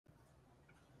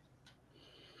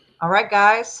All right,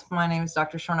 guys. My name is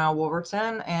Dr. Sharnael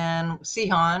Wolverton and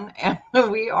Sihan,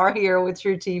 and we are here with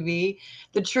True TV.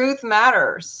 The truth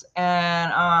matters,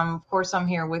 and of course, I'm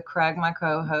here with Craig, my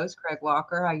co-host, Craig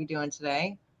Walker. How you doing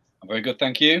today? I'm very good,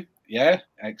 thank you. Yeah,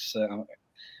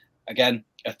 again,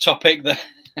 a topic that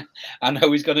I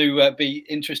know is going to be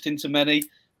interesting to many.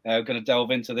 We're going to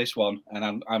delve into this one,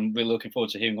 and I'm really looking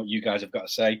forward to hearing what you guys have got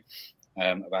to say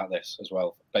about this as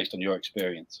well, based on your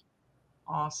experience.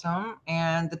 Awesome.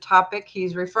 And the topic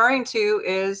he's referring to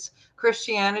is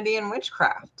Christianity and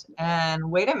witchcraft.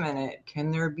 And wait a minute,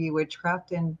 can there be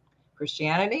witchcraft in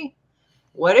Christianity?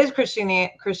 What is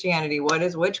Christianity? What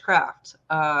is witchcraft?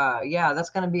 Yeah, that's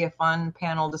going to be a fun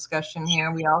panel discussion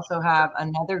here. We also have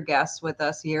another guest with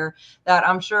us here that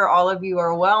I'm sure all of you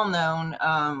are well known,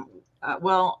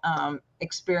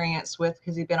 experienced with,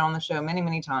 because he's been on the show many,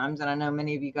 many times. And I know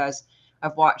many of you guys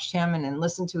have watched him and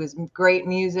listened to his great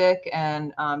music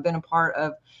and been a part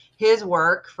of his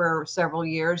work for several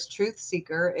years.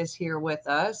 TruthSeekah is here with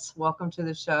us. Welcome to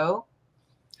the show.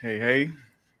 Hey, hey.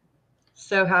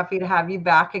 So happy to have you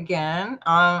back again,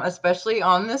 especially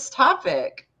on this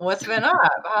topic. What's been up?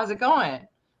 How's it going?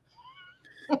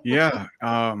 Yeah,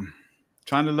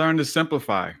 trying to learn to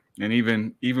simplify, and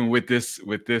even with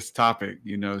this topic,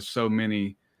 so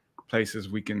many places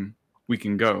we can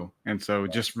go, and so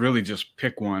just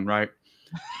pick one, right?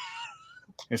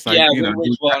 It's like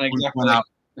which one exactly?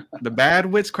 The bad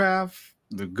witchcraft,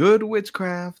 the good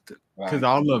witchcraft, because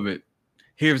all of it.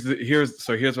 Here's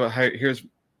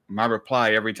my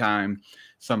reply every time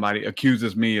somebody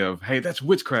accuses me of, hey, that's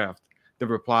witchcraft. The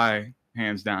reply,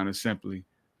 hands down, is simply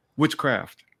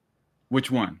witchcraft. Which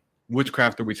one? Which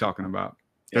craft are we talking about?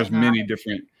 There's many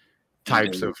different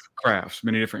types of crafts,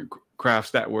 many different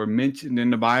crafts that were mentioned in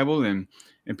the Bible, and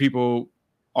people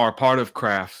are part of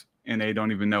crafts and they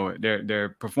don't even know it.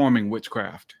 They're performing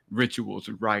witchcraft, rituals,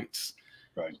 rites.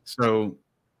 Right. So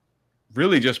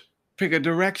really just pick a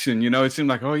direction. It seemed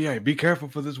like, oh yeah, be careful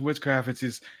for this witchcraft. It's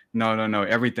just no.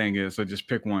 Everything is. So just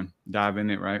pick one, dive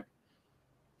in it. Right.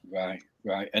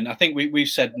 And I think we've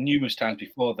said numerous times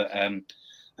before that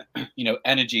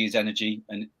energy is energy,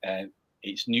 and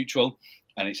it's neutral,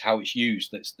 and it's how it's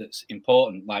used that's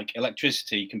important. Like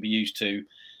electricity can be used to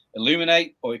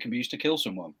illuminate, or it can be used to kill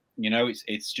someone.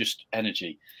 It's just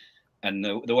energy. And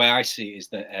the way I see it is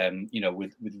that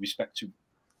with respect to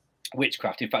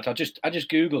witchcraft, in fact, I just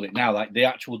googled it now. Like, the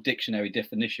actual dictionary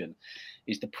definition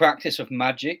is the practice of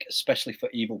magic, especially for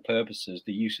evil purposes,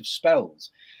 the use of spells.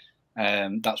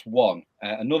 That's one.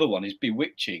 Another one is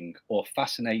bewitching or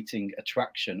fascinating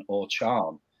attraction or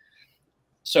charm.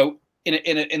 So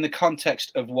in the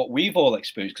context of what we've all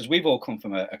experienced, because we've all come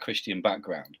from a Christian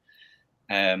background,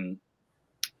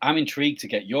 I'm intrigued to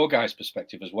get your guys'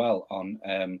 perspective as well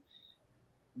on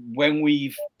when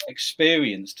we've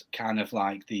experienced kind of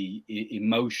like the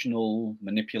emotional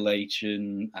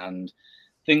manipulation and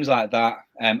things like that.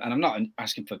 And I'm not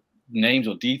asking for names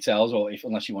or details, or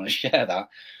unless you want to share that,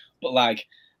 but like,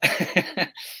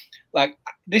 like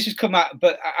this has come out,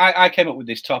 but I came up with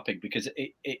this topic because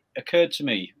it occurred to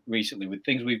me recently with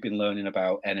things we've been learning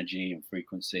about energy and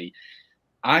frequency.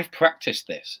 I've practiced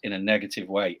this in a negative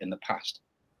way in the past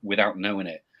without knowing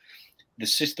it.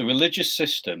 The religious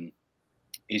system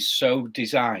is so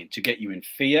designed to get you in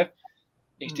fear.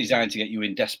 It's designed to get you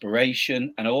in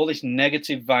desperation and all this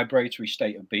negative vibratory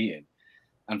state of being.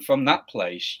 And from that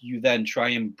place, you then try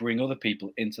and bring other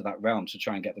people into that realm to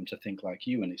try and get them to think like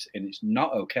you. And it's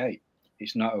not okay.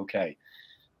 It's not okay.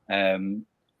 And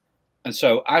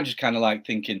so I'm just kind of like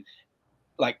thinking,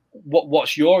 like,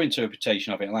 what's your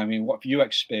interpretation of it? I mean, what have you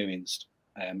experienced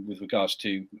with regards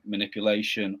to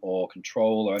manipulation or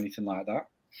control or anything like that?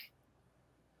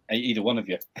 Either one of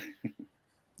you.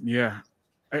 Yeah.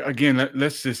 Again,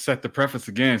 let's just set the preface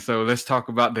again. So let's talk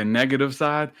about the negative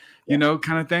side,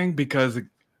 kind of thing, because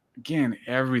again,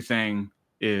 everything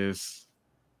is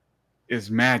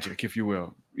magic, if you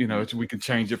will. We can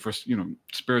change it for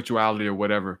spirituality or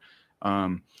whatever.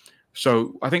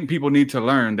 So I think people need to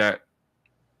learn that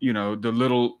the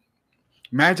little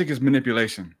magic is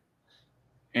manipulation,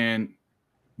 and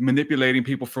manipulating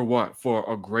people for what? For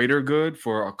a greater good,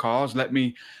 for a cause. Let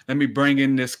me bring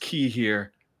in this key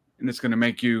here, and it's going to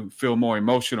make you feel more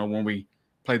emotional when we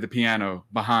play the piano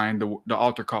behind the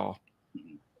altar call.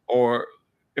 Or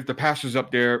if the pastor's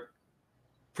up there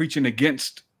preaching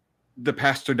against the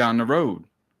pastor down the road,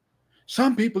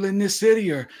 some people in this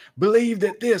city believe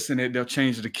that this, and they'll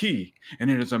change the key, and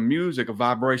then there's a music, a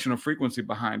vibrational frequency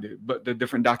behind it. But the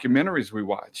different documentaries we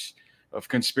watch of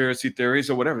conspiracy theories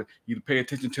or whatever, you pay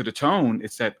attention to the tone.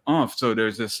 It's that umph. So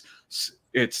there's this.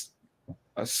 It's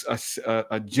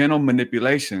a gentle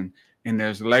manipulation and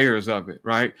there's layers of it,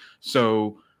 right?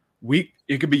 So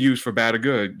it could be used for bad or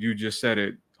good. You just said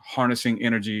it. Harnessing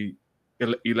energy,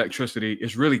 electricity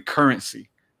is really currency,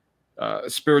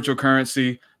 spiritual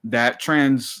currency that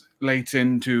translates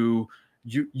into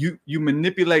you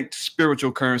manipulate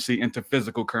spiritual currency into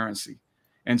physical currency.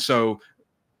 And so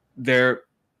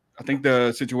I think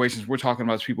the situations we're talking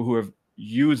about is people who are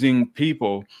using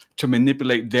people to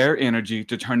manipulate their energy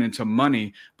to turn into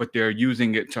money, but they're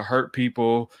using it to hurt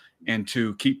people and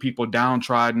to keep people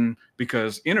downtrodden,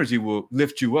 because energy will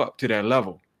lift you up to that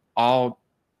level. All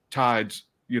tides,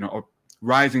 a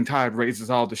rising tide raises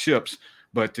all the ships,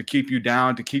 but to keep you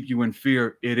down, to keep you in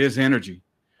fear, it is energy.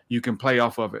 You can play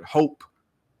off of it. Hope,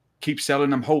 keep selling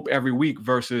them hope every week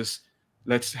versus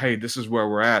hey, this is where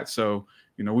we're at. So,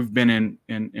 we've been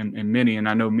in many, and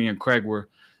I know me and Craig were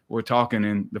talking,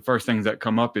 and the first things that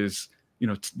come up is,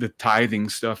 the tithing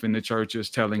stuff in the church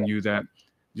is telling you that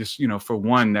just, for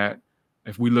one, that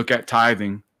if we look at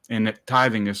tithing, and that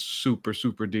tithing is super,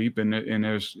 super deep, and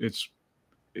it's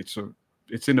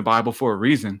in the Bible for a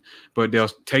reason, but they'll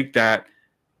take that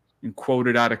and quote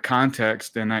it out of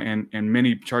context. And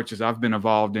many churches I've been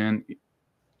involved in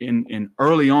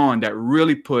early on that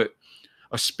really put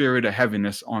a spirit of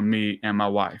heaviness on me and my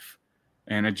wife.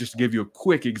 And I just give you a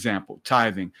quick example,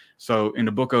 tithing. So in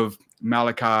the book of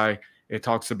Malachi, it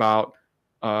talks about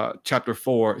chapter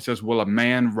 4, it says, will a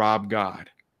man rob God?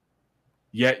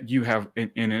 Yet you have,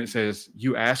 and it says,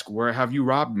 you ask, where have you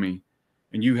robbed me?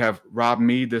 And you have robbed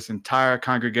me, this entire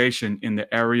congregation, in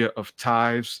the area of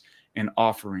tithes and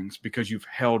offerings, because you've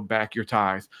held back your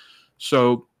tithe.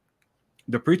 So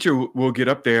the preacher will get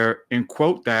up there and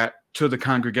quote that to the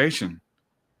congregation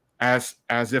as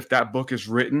if that book is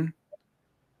written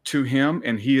to him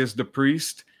and he is the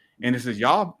priest. And it says,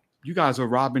 you guys are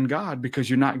robbing God because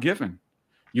you're not giving.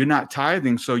 You're not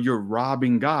tithing, so you're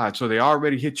robbing God. So they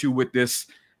already hit you with this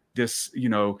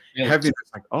heaviness,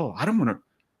 like, oh, I don't want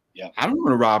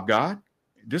to rob God.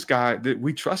 This guy,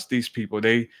 we trust these people.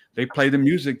 They play the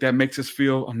music that makes us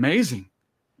feel amazing.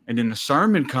 And then the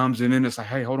sermon comes, and then it's like,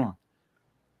 hey, hold on.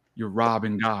 You're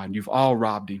robbing God. You've all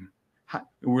robbed him.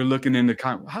 We're looking in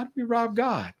how do we rob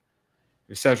God?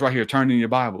 It says right here, turn in your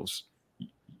Bibles.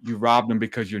 You robbed him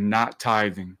because you're not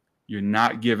tithing. You're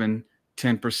not giving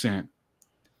 10%.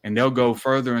 And they'll go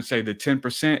further and say the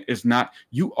 10% is not,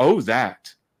 you owe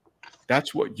that.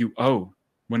 That's what you owe.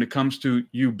 When it comes to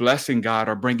you blessing God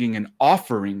or bringing an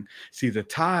offering, see, the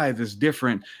tithe is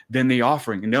different than the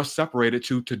offering. And they'll separate it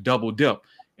to double dip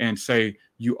and say,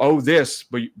 you owe this,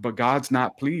 but God's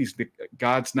not pleased.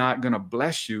 God's not going to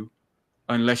bless you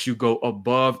unless you go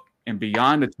above and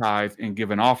beyond the tithe and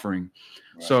give an offering.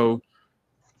 Right. So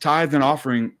tithe and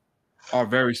offering are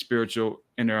very spiritual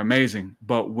and they're amazing.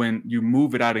 But when you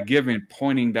move it out of giving,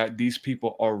 pointing that these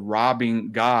people are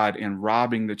robbing God and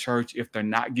robbing the church if they're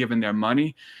not giving their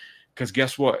money, because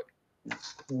guess what?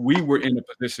 We were in a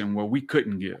position where we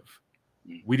couldn't give.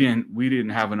 We didn't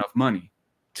have enough money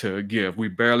to give. We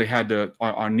barely had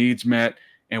our needs met,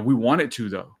 and we wanted to,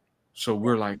 though. So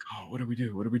we're like, oh, what do we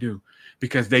do? What do we do?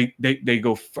 Because they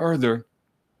go further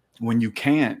when you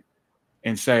can't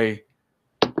and say,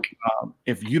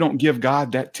 if you don't give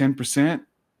God that 10%,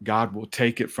 God will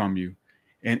take it from you.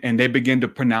 And they begin to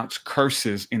pronounce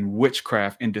curses in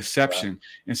witchcraft and deception,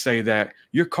 and say that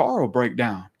your car will break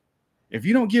down. If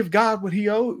you don't give God what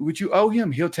you owe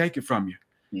him, he'll take it from you.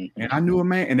 Mm-hmm. And I knew a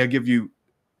man, and they'll give you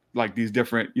like these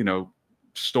different,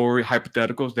 story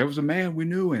hypotheticals. There was a man we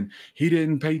knew, and he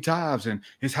didn't pay tithes, and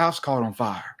his house caught on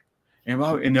fire.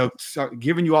 And they'll start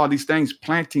giving you all these things,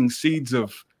 planting seeds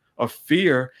of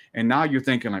fear. And now you're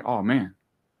thinking like, oh man,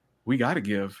 we got to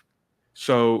give.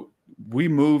 So we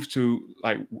moved to,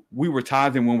 like, we were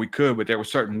tithing when we could, but there were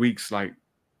certain weeks like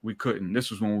we couldn't.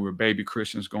 This was when we were baby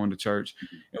Christians going to church,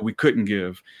 and we couldn't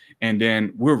give. And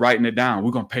then we're writing it down.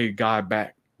 We're going to pay God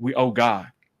back. We owe God.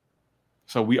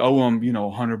 So we owe him,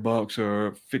 $100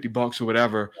 or $50 or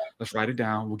whatever. Let's write it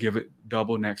down. We'll give it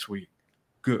double next week.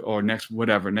 Good. Or next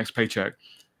paycheck.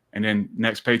 And then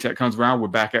next paycheck comes around. We're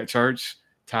back at church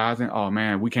tithing. Oh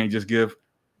man, we can't just give.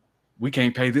 We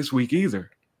can't pay this week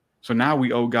either. So now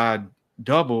we owe God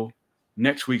double.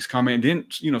 Next week's coming. And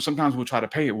then, sometimes we'll try to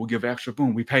pay it. We'll give extra.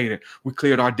 Boom. We paid it. We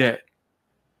cleared our debt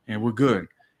and we're good.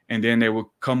 And then they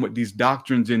will come with these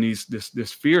doctrines and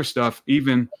this fear stuff.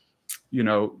 Even,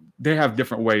 they have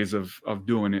different ways of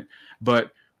doing it,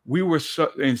 but we were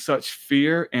in such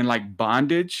fear and like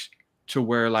bondage to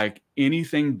where like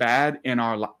anything bad in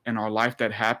our life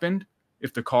that happened,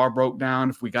 if the car broke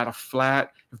down, if we got a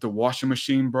flat, if the washing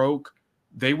machine broke,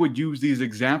 they would use these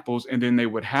examples and then they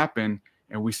would happen.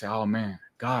 And we say, oh man,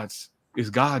 is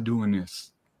God doing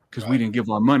this? because we didn't give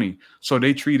our money. So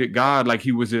they treated God like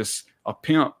he was just a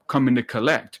pimp coming to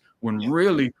collect, when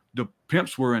really the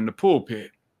pimps were in the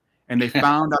pulpit. And they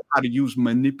found out how to use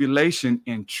manipulation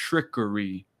and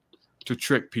trickery to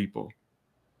trick people.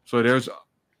 So there's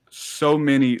so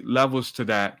many levels to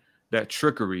that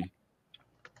trickery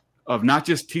of not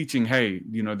just teaching, hey,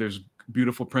 there's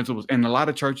beautiful principles. And a lot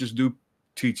of churches do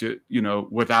teach it,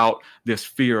 without this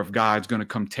fear of God's going to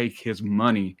come take his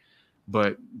money.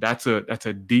 But that's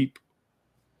a deep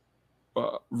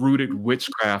rooted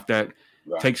witchcraft that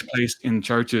takes place in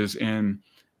churches and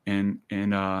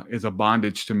is a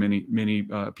bondage to many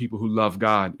people who love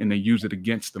God, and they use it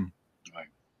against them. Right.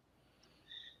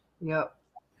 Yep.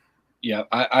 Yeah,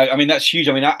 I mean that's huge.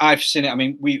 I mean, I've seen it. I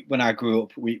mean, when I grew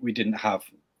up, we didn't have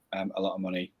a lot of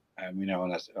money,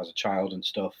 as a child and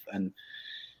stuff, and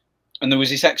there was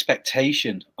this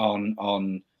expectation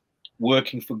on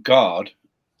working for God,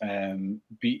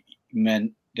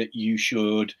 meant that you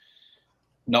should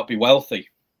not be wealthy,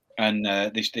 and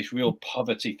this real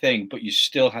poverty thing, but you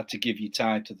still had to give your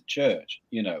tithe to the church,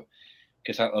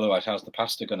 because otherwise, how's the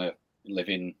pastor going to live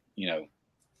in a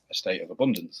state of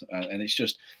abundance? And it's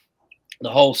just the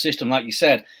whole system, like you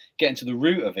said, getting to the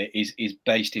root of it is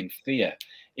based in fear.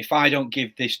 If I don't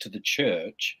give this to the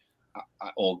church,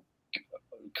 or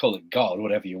call it God,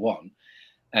 whatever you want,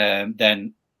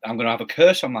 then I'm going to have a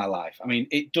curse on my life. I mean,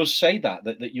 it does say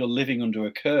that you're living under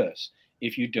a curse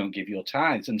if you don't give your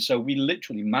tithes. And so we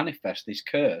literally manifest this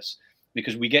curse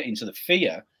because we get into the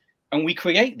fear and we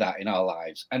create that in our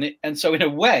lives. And so in a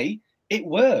way, it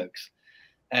works.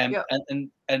 And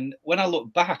when I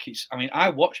look back, I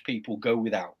watched people go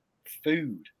without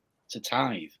food to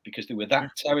tithe because they were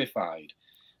that terrified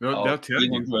they'll tell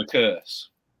being you under a curse.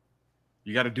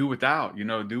 You got to do without,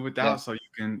 so you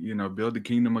can, build the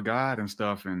kingdom of God and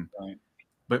stuff. And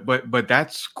but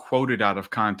that's quoted out of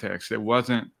context. It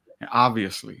wasn't,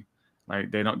 obviously,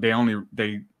 like they don't,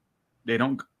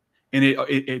 and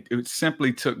it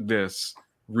simply took this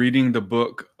reading the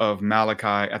book of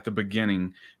Malachi at the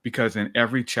beginning, because in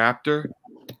every chapter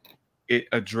it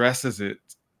addresses it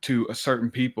to a certain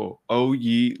people. O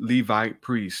ye Levite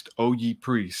priest, O ye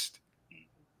priest,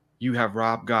 you have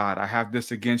robbed God. I have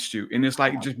this against you. And it's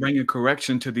like just bringing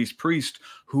correction to these priests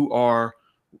who are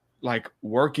like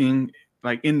working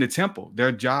like in the temple.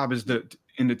 Their job is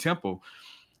in the temple.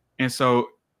 And so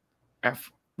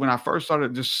when I first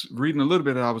started just reading a little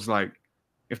bit, I was like,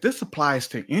 if this applies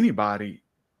to anybody,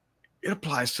 it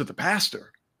applies to the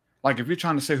pastor. Like if you're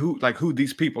trying to say who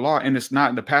these people are, and it's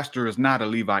not, the pastor is not a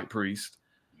Levite priest,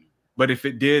 but if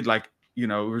it did, it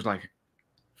was like,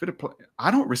 I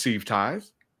don't receive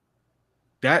tithes.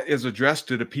 That is addressed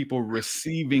to the people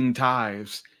receiving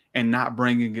tithes and not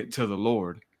bringing it to the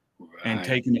Lord, and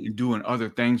taking it and doing other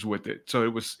things with it. So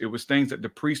it was things that the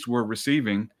priests were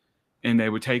receiving, and they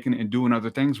were taking it and doing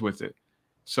other things with it.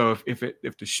 So if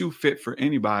the shoe fit for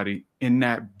anybody in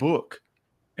that book,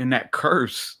 in that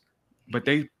curse, but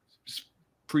they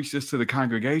preached this to the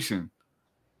congregation,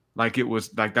 like it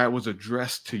was like that was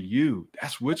addressed to you.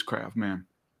 That's witchcraft, man.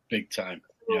 Big time.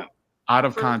 Yeah. Out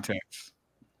of context.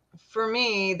 For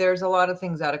me, there's a lot of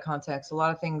things out of context, a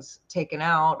lot of things taken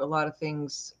out, a lot of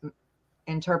things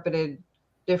interpreted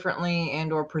differently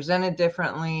and or presented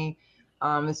differently.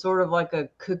 It's sort of like a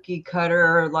cookie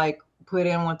cutter, like put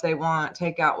in what they want,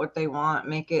 take out what they want,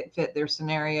 make it fit their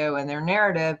scenario and their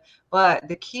narrative. But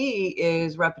the key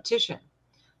is repetition.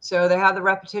 So they have the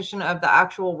repetition of the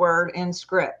actual word in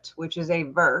script, which is a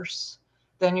verse.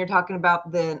 Then you're talking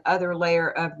about the other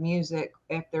layer of music,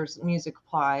 if there's music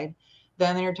applied.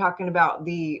 Then you're talking about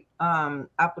the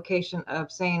application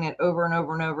of saying it over and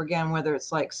over and over again, whether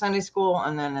it's like Sunday school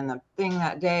and then in the thing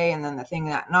that day and then the thing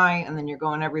that night, and then you're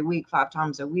going every week, 5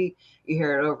 times a week. You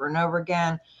hear it over and over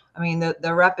again. I mean,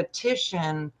 the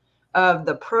repetition of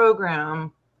the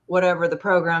program, whatever the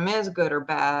program is, good or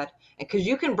bad, because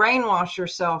you can brainwash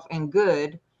yourself in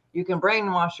good, you can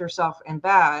brainwash yourself in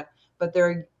bad, but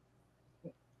they're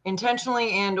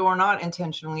intentionally and or not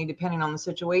intentionally, depending on the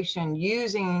situation,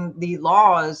 using the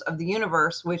laws of the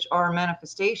universe, which are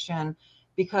manifestation,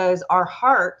 because our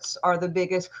hearts are the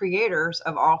biggest creators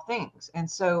of all things. And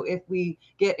so if we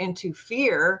get into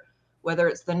fear, whether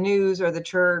it's the news or the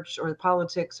church or the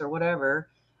politics or whatever,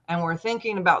 and we're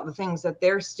thinking about the things that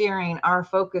they're steering our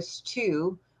focus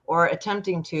to, or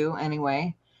attempting to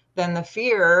anyway, then the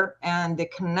fear and the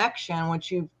connection,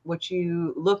 which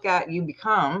you look at, you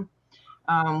become.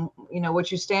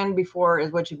 What you stand before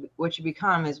is what you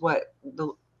become, is what the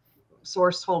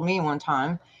source told me one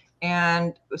time.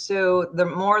 And so the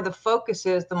more the focus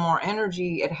is, the more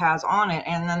energy it has on it.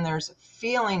 And then there's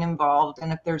feeling involved.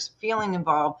 And if there's feeling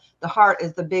involved, the heart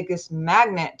is the biggest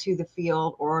magnet to the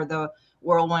field or the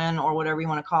whirlwind or whatever you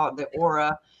want to call it, the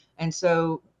aura. And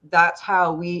so that's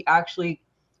how we actually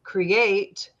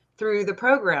create through the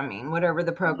programming, whatever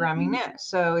the programming is.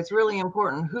 So it's really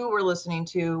important who we're listening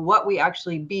to, what we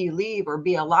actually believe or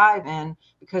be alive in,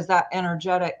 because that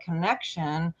energetic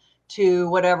connection to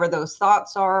whatever those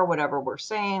thoughts are, whatever we're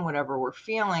saying, whatever we're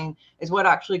feeling, is what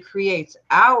actually creates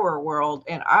our world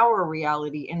and our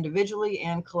reality individually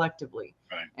and collectively.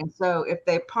 Right. And so if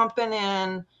they're pumping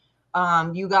in,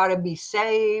 you got to be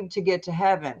saved to get to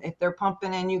heaven. If they're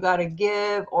pumping in, you got to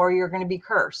give or you're going to be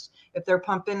cursed. If they're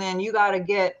pumping in, you got to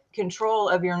get control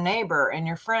of your neighbor and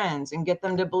your friends and get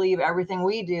them to believe everything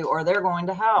we do or they're going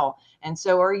to hell. And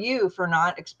so are you for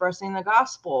not expressing the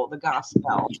gospel,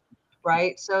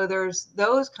 right? So there's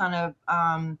those kind of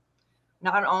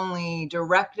not only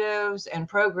directives and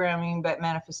programming, but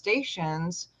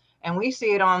manifestations. And we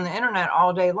see it on the internet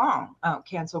all day long. Oh,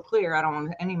 cancel clear. I don't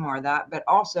want any more of that. But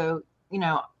also, you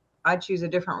know, I choose a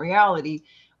different reality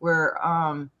where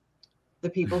the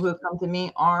people who have come to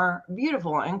me are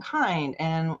beautiful and kind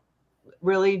and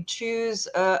really choose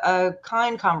a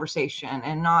kind conversation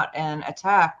and not an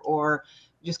attack or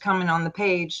just coming on the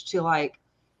page to like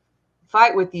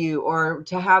fight with you or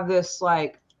to have this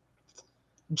like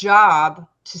job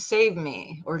to save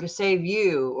me or to save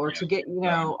you or to get, you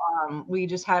know, we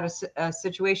just had a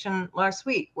situation last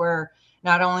week where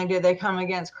not only did they come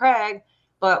against Craig,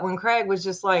 but when Craig was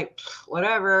just like,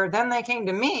 whatever, then they came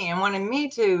to me and wanted me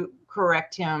to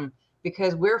correct him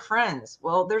because we're friends.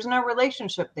 Well, there's no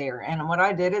relationship there. And what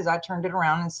I did is I turned it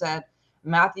around and said,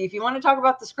 Matthew, if you want to talk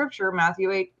about the scripture, Matthew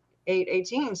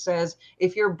 8:18 says,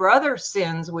 if your brother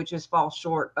sins, which is fall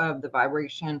short of the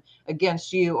vibration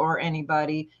against you or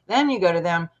anybody, then you go to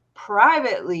them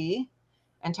privately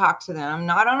and talk to them,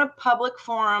 not on a public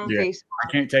forum. Yeah, Facebook.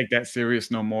 I can't take that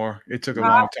serious no more. It took a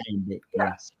long time, but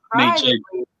yes, privately.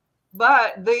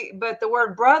 But the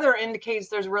word brother indicates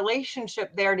there's a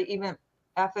relationship there to even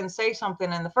effing say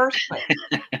something in the first place.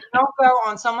 Don't go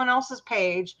on someone else's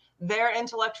page, their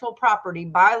intellectual property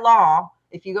by law.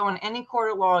 If you go in any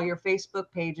court of law, your Facebook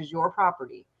page is your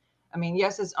property. I mean,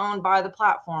 yes, it's owned by the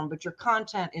platform, but your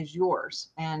content is yours,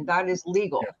 and that is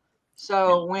legal. Yeah.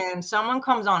 So when someone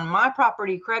comes on my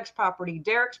property, Craig's property,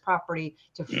 Derek's property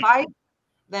to fight,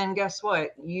 then guess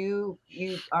what? You're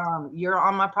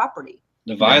on my property.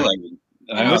 The violating.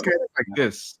 Look at it like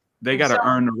this. They got to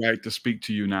earn the right to speak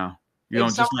to you now. You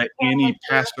don't just let any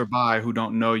passerby who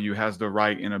don't know you has the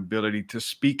right and ability to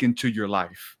speak into your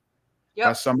life. Yep.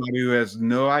 That's somebody who has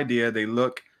no idea. They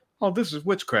look, oh, this is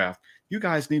witchcraft. You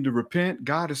guys need to repent.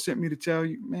 God has sent me to tell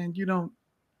you, man, you don't,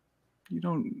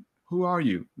 who are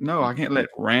you? No, I can't let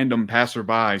random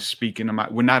passerby speak into my,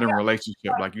 we're not in a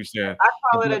relationship, like you said. I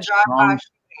call it a drive-by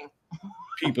shooting.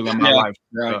 People in my life.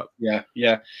 Right.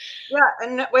 Yeah.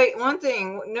 And wait, one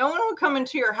thing, no one will come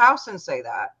into your house and say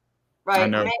that, right? I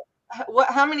know.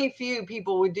 How many few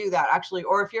people would do that actually?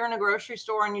 Or if you're in a grocery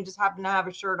store and you just happen to have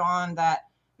a shirt on that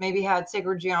maybe had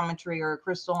sacred geometry or a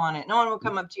crystal on it, no one will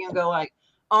come up to you and go like,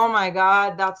 oh my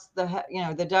God, that's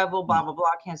the devil, blah, blah, blah,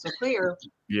 cancel clear.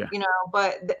 Yeah.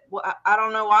 But I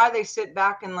don't know why they sit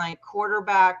back and like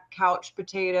quarterback, couch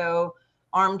potato,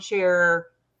 armchair,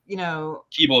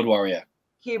 keyboard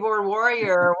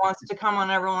warrior wants to come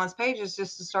on everyone's pages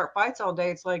just to start fights all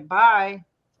day. It's like, bye.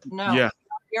 No. Yeah.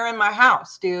 You're in my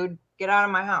house, dude. Get out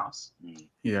of my house.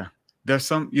 Yeah. There's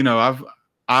some,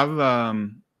 I've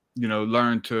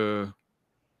learned to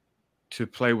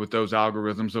play with those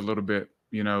algorithms a little bit,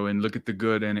 and look at the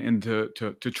good and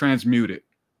to transmute it,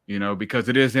 because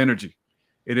it is energy.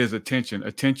 It is attention.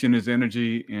 Attention is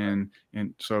energy. And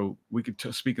so we could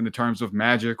speak in the terms of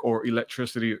magic or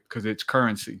electricity because it's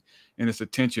currency and it's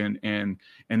attention. And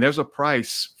there's a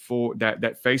price for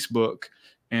that Facebook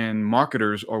and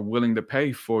marketers are willing to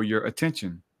pay for your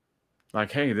attention.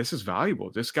 Like, hey, this is valuable.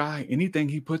 This guy, anything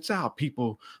he puts out,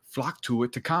 people flock to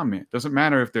it to comment. Doesn't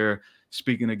matter if they're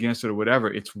speaking against it or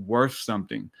whatever. It's worth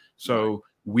something. So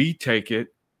we take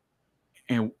it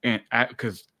and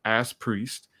because as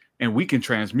priests, and we can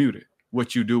transmute it,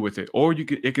 what you do with it. Or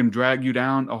it can drag you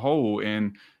down a hole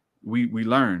and we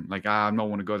learn, like, I don't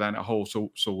want to go down that hole.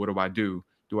 So what do?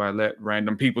 Do I let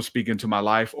random people speak into my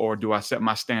life, or do I set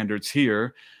my standards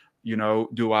here?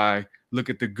 Do I look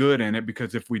at the good in it?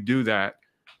 Because if we do that,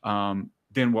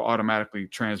 then we're automatically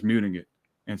transmuting it.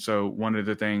 And so one of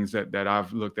the things that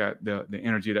I've looked at, the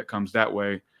energy that comes that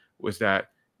way, was that,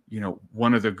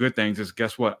 one of the good things is,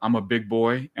 guess what? I'm a big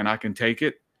boy and I can take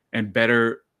it, and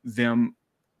better them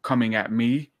coming at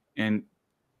me And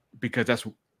because that's,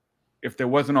 if there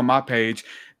wasn't on my page,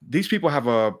 these people have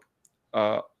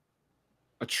a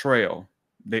trail.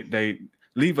 They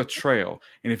leave a trail.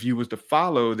 And if you was to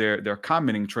follow their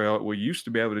commenting trail, what you used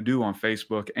to be able to do on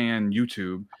Facebook and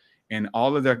YouTube, and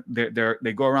all of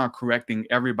they go around correcting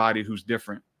everybody who's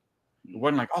different. It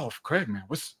wasn't like, oh, Craig, man,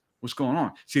 what's going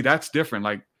on? See, that's different.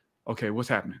 Like, okay, what's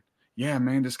happening? Yeah,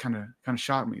 man, this kind of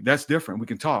shocked me. That's different. We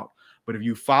can talk. But if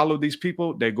you follow these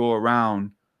people, they go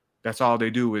around. That's all they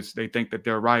do is they think that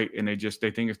they're right, and they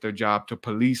think it's their job to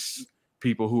police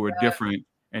people who are different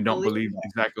and don't believe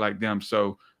exactly like them.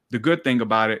 So the good thing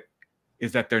about it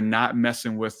is that they're not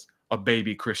messing with a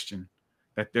baby Christian.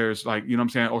 That there's like, you know what I'm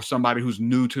saying, or somebody who's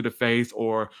new to the faith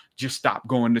or just stopped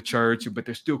going to church, but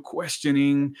they're still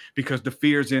questioning because the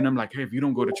fear's in them. Like, hey, if you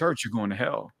don't go to church, you're going to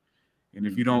hell. And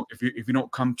if you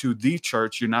don't come to the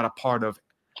church, you're not a part of.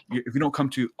 If you don't come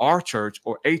to our church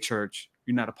or a church,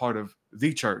 you're not a part of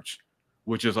the church,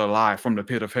 which is a lie from the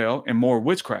pit of hell and more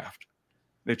witchcraft.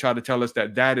 They try to tell us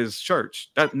that is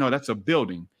church. That's a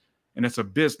building, and it's a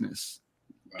business,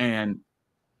 and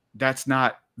that's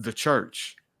not the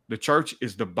church. The church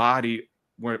is the body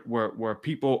where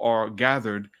people are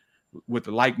gathered with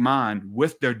like mind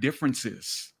with their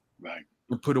differences. Right.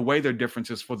 And put away their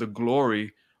differences for the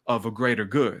glory of a greater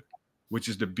good, which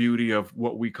is the beauty of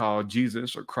what we call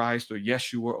Jesus or Christ or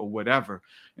Yeshua or whatever.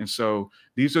 And so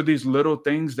these are these little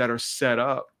things that are set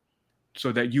up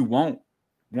so that you won't,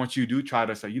 once you do try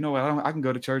to say, you know what, I can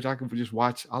go to church, I can just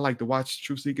watch. I like to watch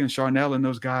TruthSeekah and Sharnael and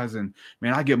those guys. And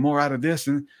man, I get more out of this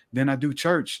than I do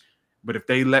church. But if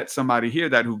they let somebody hear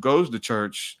that who goes to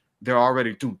church, they're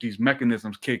already, these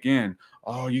mechanisms kick in.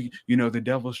 Oh, you know, the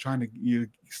devil's trying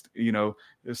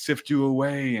to, sift you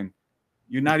away, and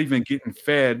you're not even getting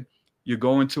fed. You're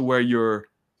going to where you're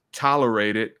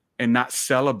tolerated and not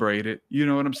celebrated. You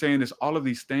know what I'm saying? There's all of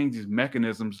these things, these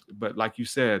mechanisms. But like you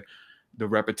said, the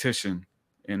repetition,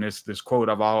 and it's this quote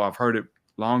I've heard it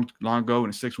long ago,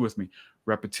 and it sticks with me.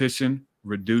 Repetition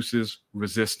reduces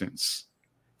resistance.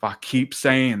 If I keep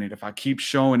saying it, if I keep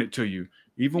showing it to you,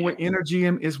 even when energy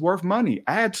is worth money,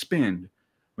 ad spend.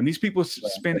 When these people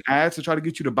spend ads to try to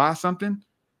get you to buy something,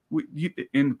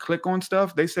 and click on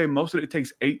stuff, they say most of it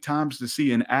takes 8 times to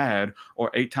see an ad or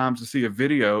 8 times to see a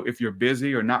video if you're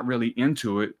busy or not really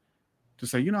into it, to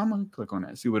say, I'm going to click on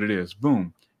that, see what it is.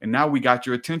 Boom. And now we got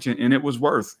your attention, and it was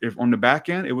worth, if on the back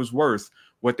end, it was worth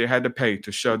what they had to pay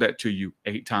to show that to you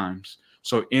 8 times.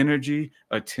 So energy,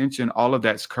 attention, all of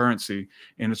that's currency,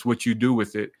 and it's what you do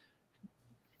with it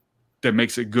that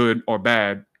makes it good or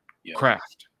bad.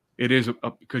 Craft. It is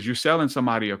because you're selling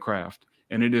somebody a craft,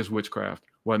 and it is witchcraft.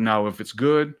 Well, now if it's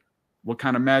good, what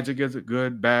kind of magic is it?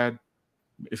 Good, bad?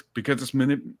 It's because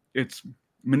it's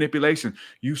manipulation.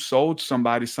 You sold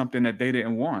somebody something that they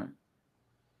didn't want.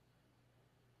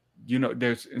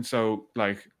 And so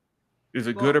like, is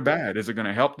it good or bad? Is it going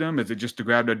to help them? Is it just to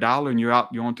grab their dollar and you're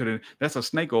onto that's a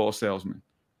snake oil salesman.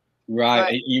 Right.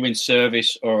 Are you in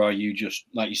service, or are you just,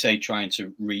 like you say, trying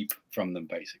to reap from them,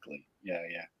 basically? Yeah.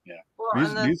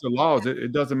 Well, these are laws.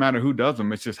 It doesn't matter who does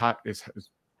them. It's just how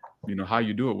how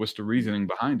you do it. What's the reasoning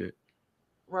behind it?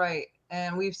 Right.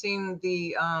 And we've seen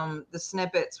the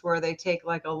snippets where they take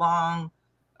like a long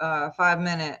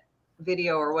 5-minute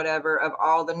video or whatever of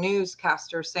all the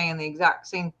newscasters saying the exact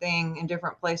same thing in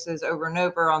different places over and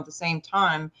over on the same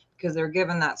time, because they're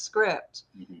given that script.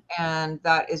 Mm-hmm. And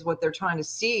that is what they're trying to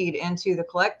seed into the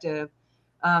collective,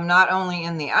 not only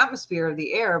in the atmosphere of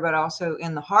the air, but also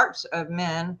in the hearts of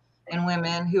men and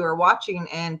women who are watching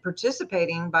and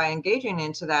participating by engaging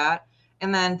into that.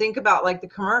 And then think about like the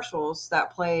commercials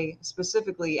that play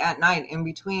specifically at night in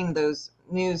between those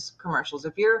news commercials.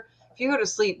 If you go to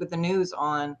sleep with the news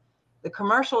on, the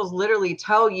commercials literally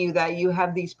tell you that you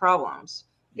have these problems.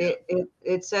 Yeah.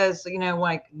 It says,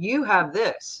 like, you have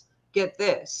this, get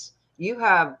this, you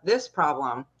have this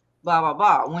problem, blah, blah,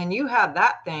 blah. When you have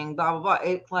that thing, blah, blah, blah.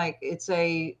 It's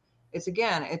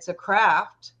a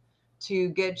craft to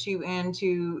get you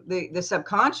into the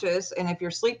subconscious. And if you're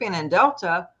sleeping in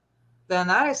Delta, then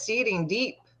that is seeding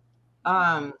deep.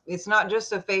 It's not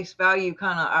just a face value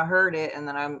kind of, I heard it and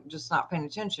then I'm just not paying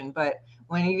attention. But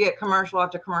when you get commercial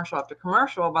after commercial after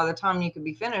commercial, by the time you could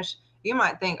be finished, you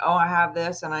might think, oh, I have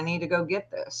this and I need to go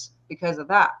get this because of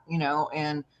that,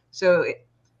 And so,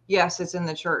 yes, it's in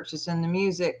the church, it's in the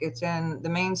music, it's in the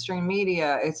mainstream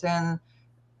media, it's in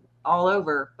all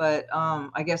over. But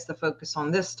I guess the focus on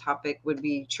this topic would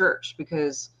be church,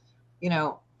 because,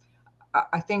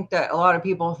 I think that a lot of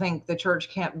people think the church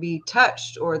can't be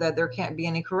touched or that there can't be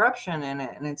any corruption in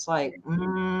it. And it's like,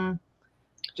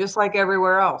 just like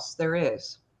everywhere else, there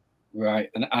is. Right.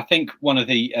 And I think one of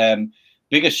the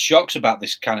biggest shocks about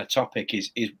this kind of topic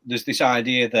is there's this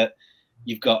idea that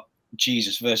you've got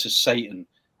Jesus versus Satan,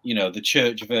 you know, the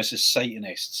church versus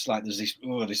Satanists. Like there's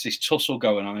this tussle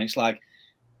going on. And it's like,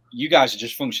 you guys are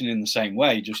just functioning in the same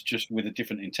way, just with a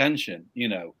different intention, you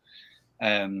know.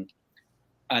 And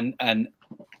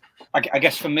I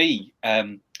guess for me,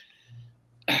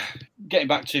 getting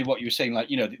back to what you were saying, like,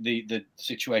 you know, the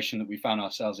situation that we found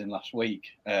ourselves in last week,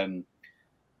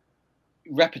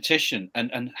 repetition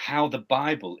and how the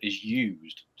Bible is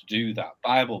used to do that,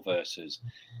 Bible verses.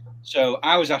 So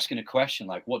I was asking a question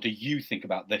like, what do you think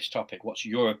about this topic? What's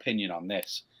your opinion on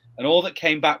this? And all that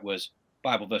came back was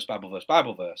Bible verse, Bible verse,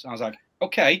 Bible verse. And I was like,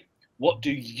 okay, what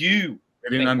do you I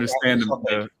didn't understand the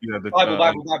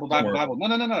Bible.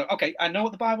 No. Okay, I know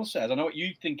what the Bible says. I know what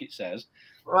you think it says.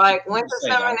 Right. Went to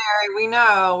seminary. We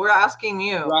know. We're asking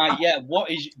you. Right. Yeah.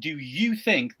 Do you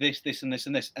think this, and this,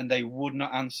 and this? And they would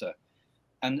not answer.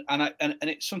 And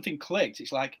it's something clicked.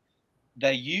 It's like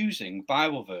they're using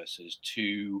Bible verses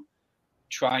to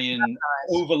try and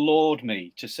overlord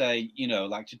me, to say, you know,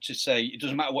 like to say, it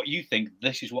doesn't matter what you think,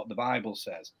 this is what the Bible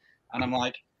says. And I'm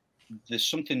like, there's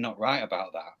something not right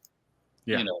about that.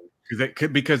 Yeah, you know,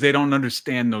 because they don't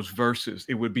understand those verses.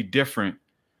 It would be different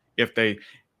if they,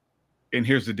 and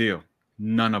here's the deal,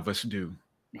 none of us do.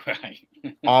 Right.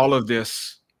 All of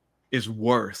this is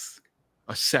worth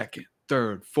a second,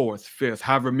 third, fourth, fifth,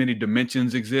 however many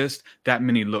dimensions exist, that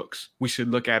many looks. We should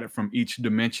look at it from each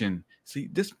dimension. See,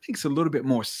 this makes a little bit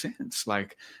more sense.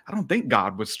 Like, I don't think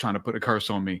God was trying to put a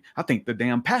curse on me. I think the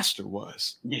damn pastor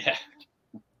was. Yeah.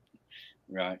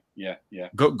 Right. Yeah. Yeah.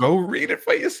 Go read it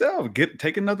for yourself.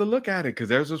 Take another look at it, because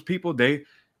there's those people. It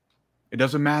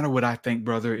doesn't matter what I think,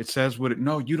 brother. It says what it.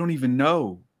 No, you don't even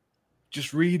know.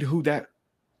 Just read who that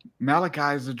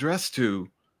Malachi is addressed to,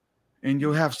 and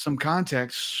you'll have some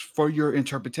context for your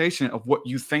interpretation of what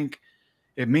you think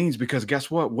it means. Because guess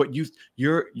what?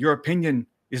 Your opinion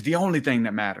is the only thing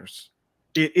that matters.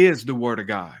 It is the word of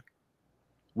God.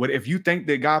 What if you think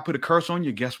that God put a curse on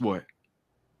you? Guess what?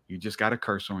 You just got a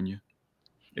curse on you.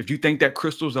 If you think that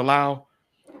crystals allow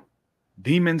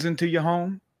demons into your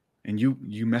home and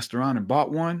you messed around and bought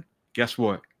one, guess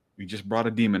what? You just brought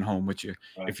a demon home with you.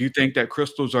 Right. If you think that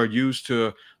crystals are used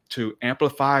to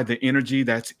amplify the energy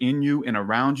that's in you and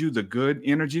around you, the good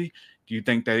energy, do you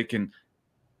think that it can,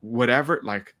 whatever,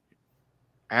 like,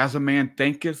 as a man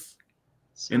thinketh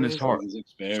in his heart,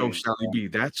 so shall he be.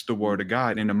 That's the word of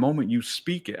God. And the moment you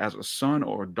speak it as a son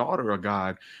or a daughter of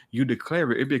God, you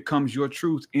declare it, it becomes your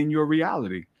truth in your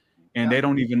reality. And they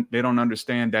don't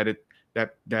understand that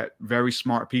that very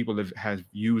smart people have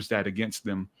used that against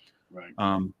them. Right.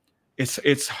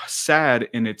 It's sad,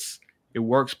 and it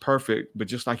works perfect. But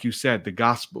just like you said, the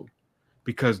gospel,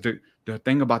 because the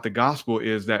thing about the gospel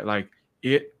is that, like,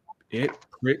 it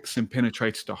pricks and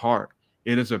penetrates the heart.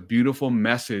 It is a beautiful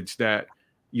message that,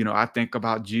 you know, I think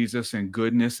about Jesus and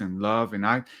goodness and love, and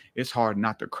it's hard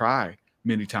not to cry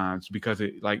many times, because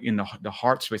it, like, in the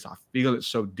heart space, I feel it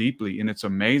so deeply, and it's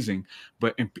amazing.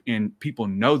 But and people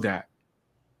know that,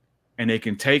 and they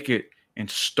can take it and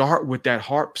start with that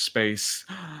heart space.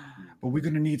 But we're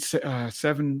going to need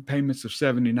 7 payments of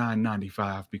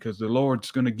 $79.95, because the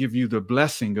Lord's going to give you the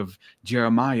blessing of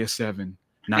Jeremiah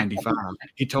 7:95.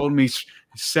 He told me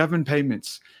 7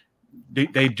 payments.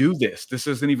 They do this. This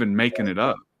isn't even making it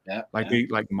up. Yeah, like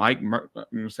Mike,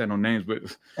 I said no names, but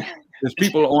there's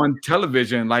people on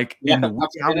television, like, in the wee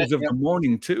hours of the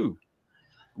morning too,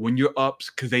 when you're up,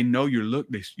 because they know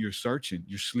you're searching,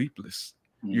 you're sleepless,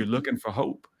 you're looking for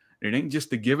hope. It ain't just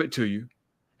to give it to you.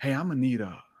 Hey, I'm gonna need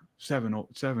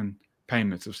 7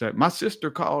 payments of 7. My sister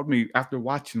called me after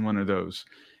watching one of those,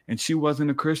 and she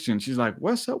wasn't a Christian. She's like,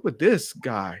 "What's up with this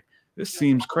guy? This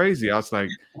seems crazy." I was like,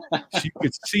 she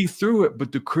could see through it,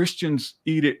 but the Christians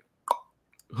eat it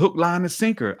hook, line, and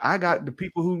sinker. I got the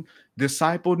people who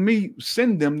discipled me,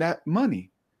 send them that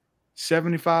money.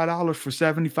 $75 for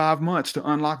 75 months to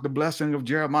unlock the blessing of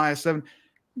Jeremiah 7.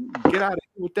 Get out of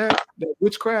here with that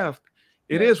witchcraft.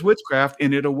 It is witchcraft,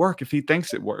 and it'll work if he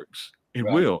thinks it works. It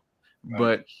will.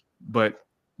 Right. But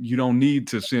you don't need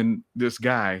to send this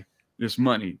guy this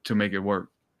money to make it work.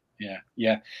 Yeah.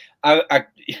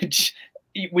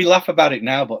 We laugh about it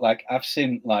now, but, like, I've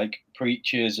seen, like,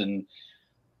 preachers and,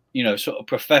 you know, sort of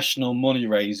professional money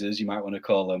raisers, you might want to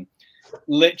call them,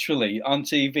 literally on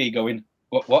TV going,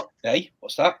 what? Hey,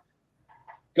 what's that?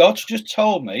 God's just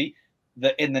told me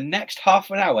that in the next half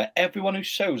an hour, everyone who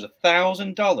sows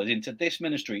 $1,000 into this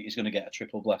ministry is going to get a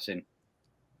triple blessing.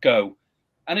 Go.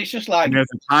 And it's just like, and there's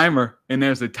a timer.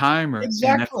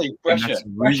 Exactly. And that's a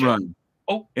rerun.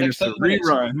 Oh, and it's a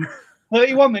rerun.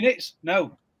 31 minutes.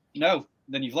 No.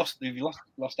 then you've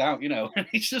lost out, you know. And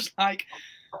it's just like,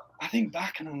 I think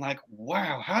back and I'm like,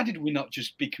 wow, how did we not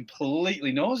just be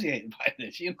completely nauseated by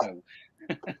this, you know?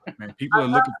 Man, people are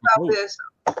looking for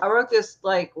hope. I wrote this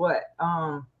like what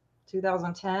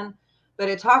 2010, but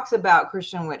it talks about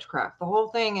Christian witchcraft. The whole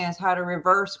thing is how to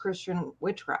reverse Christian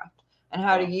witchcraft and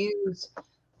how to use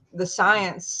the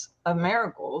science of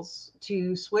miracles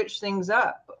to switch things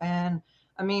up. And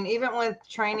I mean, even with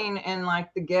training in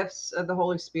like the gifts of the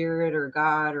Holy Spirit or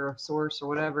God or source or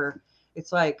whatever,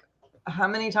 it's like, how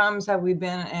many times have we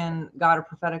been and got a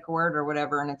prophetic word or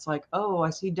whatever, and it's like, oh,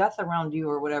 I see death around you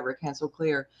or whatever, cancel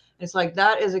clear. It's like,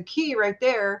 that is a key right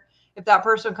there. If that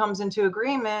person comes into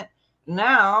agreement,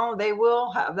 now they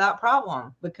will have that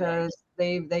problem because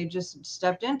they just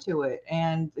stepped into it.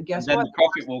 And guess then what?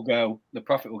 The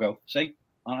prophet will go, see,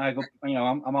 I go, you know,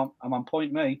 I'm on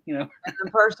point, me, you know. And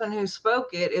the person who spoke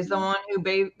it is the one who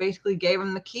basically gave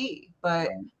him the key. But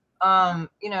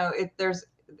you know,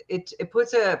 it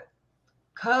puts a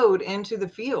code into the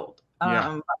field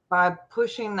by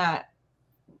pushing that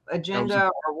agenda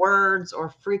or words or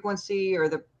frequency or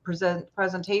the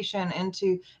presentation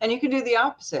into, and you can do the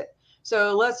opposite.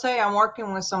 So let's say I'm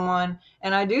working with someone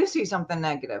and I do see something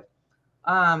negative.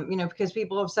 You know, because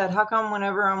people have said, how come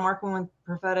whenever I'm working with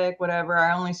prophetic, whatever,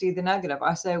 I only see the negative?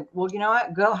 I say, well, you know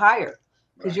what? Go higher,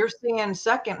 because you're seeing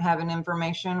second heaven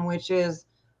information, which is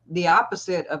the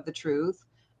opposite of the truth.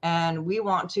 And we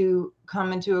want to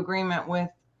come into agreement with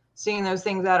seeing those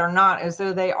things that are not as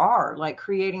though they are, like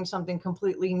creating something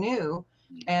completely new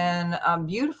and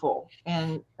beautiful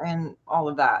and all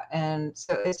of that. And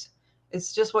so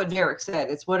it's just what Derek said.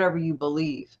 It's whatever you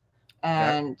believe.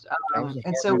 And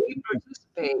so we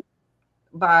participate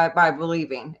by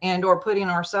believing and or putting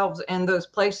ourselves in those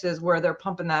places where they're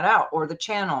pumping that out, or the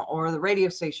channel or the radio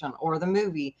station or the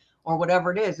movie or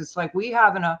whatever it is. It's like we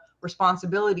have a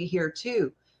responsibility here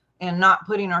too, and not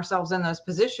putting ourselves in those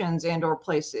positions and or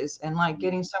places, and like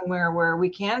getting somewhere where we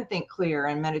can think clear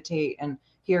and meditate and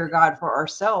hear God for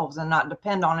ourselves and not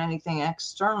depend on anything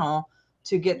external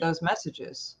to get those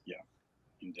messages. Yeah,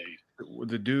 indeed.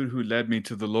 The dude who led me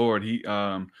to the Lord, he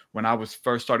when I was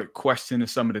first started questioning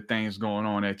some of the things going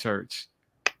on at church,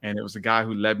 and it was the guy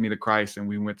who led me to Christ, and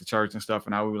we went to church and stuff,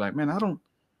 and I was like, man, I don't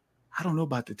know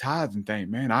about the tithing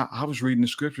thing, man. I was reading the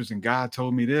scriptures and God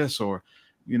told me this, or,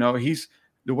 you know, he's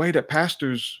the way that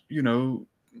pastors, you know,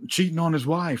 cheating on his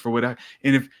wife or whatever.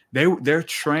 And if they're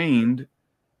trained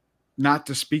not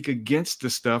to speak against the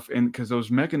stuff, and because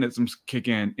those mechanisms kick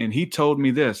in. And he told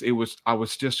me this, I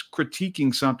was just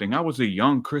critiquing something. I was a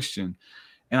young Christian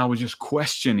and I was just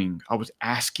questioning. I was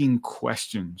asking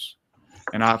questions.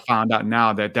 And I found out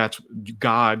now that that's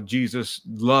God, Jesus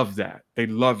love that. They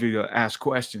love you to ask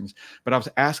questions. But I was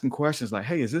asking questions like,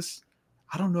 hey,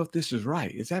 I don't know if this is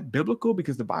right. Is that biblical?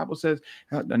 Because the Bible says,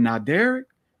 now, Derek,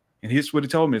 and here's what he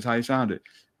told me, is how he sounded.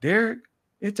 Derek,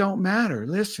 it don't matter.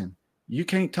 Listen, you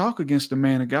can't talk against the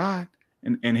man of God.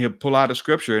 And he'll pull out a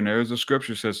scripture, and there's a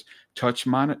scripture that says, touch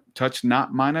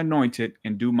not mine anointed,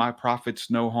 and do my prophets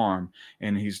no harm.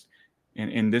 And he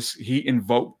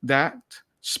invoked that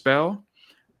spell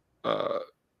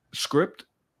script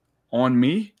on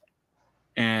me.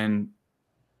 And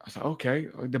I thought, okay,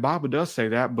 the Bible does say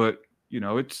that, but you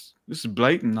know, this is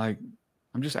blatant. Like,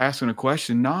 I'm just asking a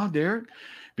question. Nah, Derek,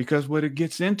 because what it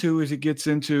gets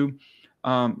into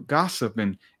gossip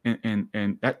and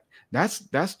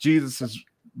that's Jesus's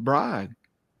bride.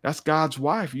 That's God's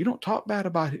wife. You don't talk bad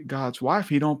about God's wife.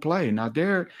 He don't play. Now,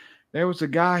 there was a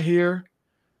guy here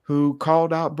who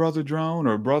called out Brother Drone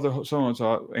or Brother so and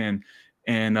so,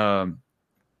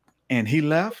 and he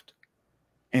left,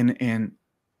 and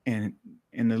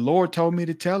the Lord told me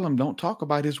to tell him, don't talk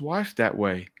about his wife that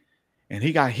way. And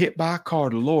he got hit by a car.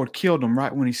 The Lord killed him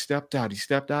right when he stepped out. He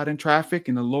stepped out in traffic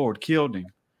and the Lord killed him.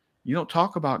 You don't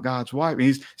talk about God's wife. And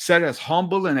he's said as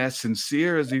humble and as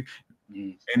sincere as he,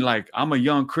 and like, I'm a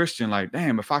young Christian, like,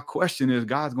 damn, if I question this,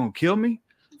 God's going to kill me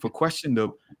for questioning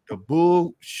the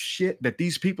bullshit that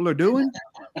these people are doing.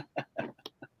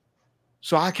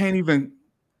 So I can't even,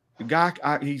 the guy,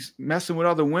 he's messing with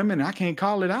other women. I can't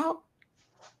call it out.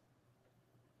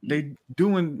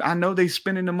 I know they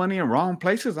spending the money in wrong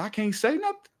places. I can't say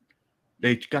nothing.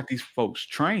 They got these folks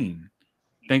trained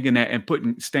thinking that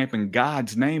and stamping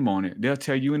God's name on it. They'll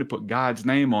tell you to put God's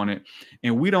name on it.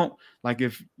 And we don't, like,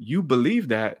 if you believe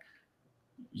that,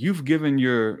 you've given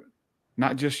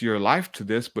not just your life to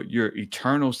this, but your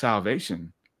eternal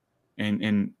salvation.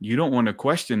 And you don't want to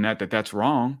question that's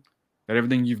wrong, that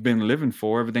everything you've been living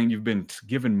for, everything you've been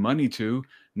given money to,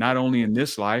 not only in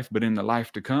this life, but in the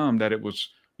life to come, that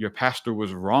your pastor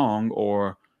was wrong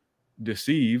or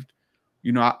deceived,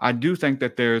 you know, I do think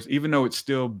that there's, even though it's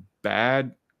still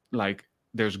bad, like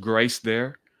there's grace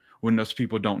there when those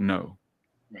people don't know.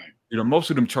 Right. You know, most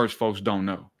of them church folks don't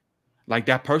know. Like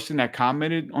that person that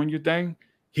commented on your thing,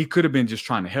 he could have been just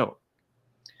trying to help.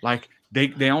 Like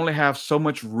they only have so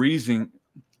much reasoning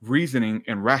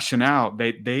and rationale.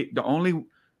 The only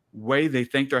way they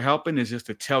think they're helping is just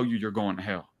to tell you you're going to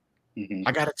hell. Mm-hmm.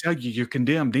 I got to tell you, you're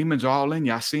condemned. Demons are all in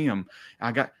you. I see them.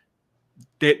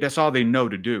 That's all they know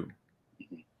to do.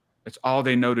 That's all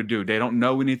they know to do. They don't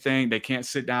know anything. They can't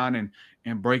sit down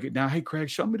and break it down. Hey, Craig,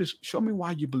 show me this. Show me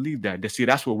why you believe that. See,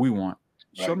 that's what we want.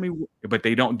 Right. Show me. But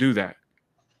they don't do that.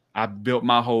 I built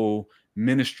my whole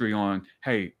ministry on,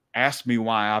 hey, ask me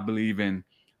why I believe in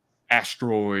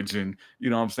asteroids and, you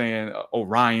know what I'm saying,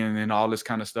 Orion and all this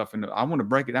kind of stuff. And I want to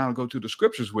break it down and go to the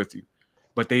scriptures with you.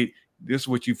 But this is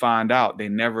what you find out. They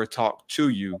never talk to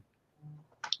you.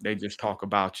 They just talk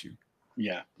about you.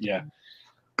 Yeah, yeah.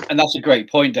 And that's a great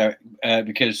point, Derek,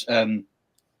 because,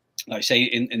 like say,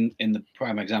 in the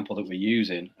prime example that we're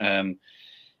using,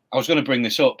 I was going to bring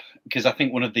this up because I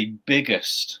think one of the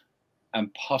biggest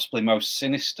and possibly most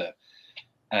sinister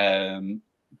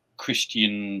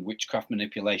Christian witchcraft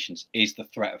manipulations is the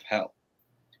threat of hell.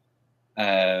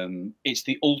 It's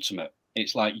the ultimate.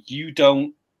 It's like, you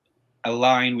don't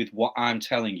align with what I'm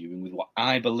telling you and with what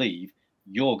I believe,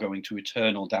 you're going to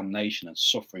eternal damnation and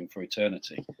suffering for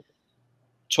eternity.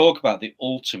 Talk about the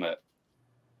ultimate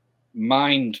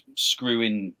mind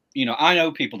screwing. You know, I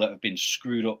know people that have been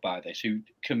screwed up by this, who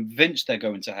convinced they're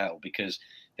going to hell because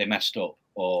they messed up,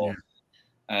 or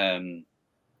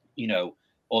you know,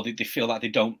 or they feel like they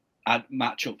don't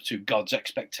match up to God's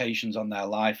expectations on their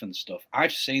life and stuff.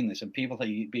 I've seen this, and people are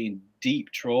being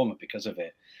deep trauma because of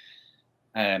it.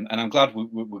 And I'm glad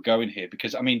we're going here,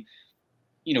 because I mean,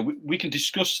 you know, we can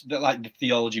discuss that, like the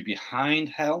theology behind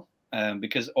hell,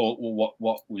 because or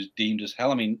what was deemed as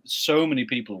hell. I mean, so many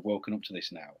people have woken up to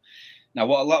this now. Now,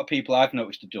 what a lot of people I've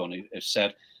noticed have done is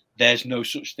said there's no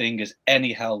such thing as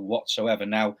any hell whatsoever.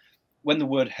 Now, when the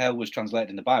word hell was translated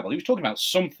in the Bible, he was talking about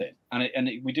something, and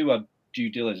we do our due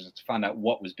diligence to find out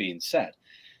what was being said.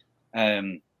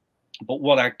 But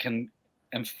what I can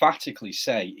emphatically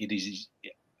say, it is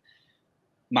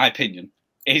my opinion,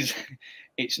 is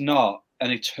it's not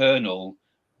an eternal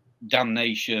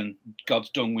damnation. God's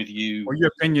done with you. Well, your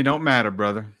opinion don't matter,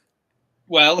 brother.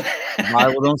 Well, the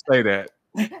Bible don't say that.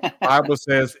 The Bible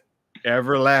says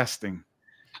everlasting.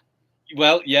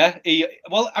 Well, yeah.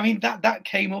 Well, I mean, that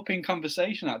came up in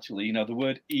conversation, actually. You know, the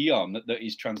word eon that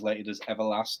is translated as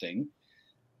everlasting.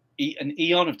 An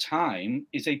eon of time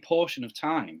is a portion of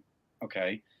time.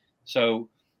 Okay. So,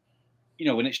 you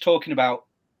know, when it's talking about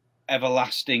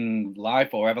everlasting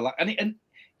life or and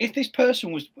if this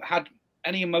person had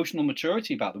any emotional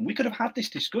maturity about them, we could have had this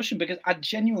discussion, because I'd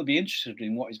genuinely be interested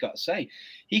in what he's got to say.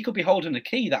 He could be holding a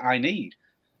key that I need,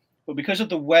 but because of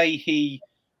the way he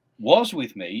was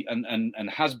with me and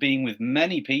has been with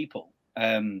many people,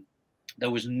 there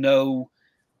was no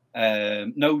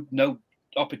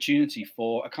opportunity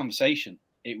for a conversation.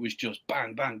 It was just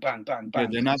bang, bang, bang, bang, bang. Yeah,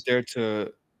 they're not there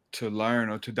to learn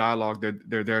or to dialogue.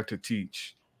 They're there to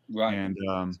teach. Right. And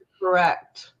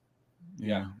correct.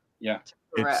 Yeah.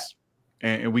 Correct.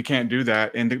 And we can't do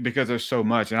that, and because there's so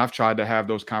much. And I've tried to have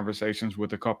those conversations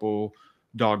with a couple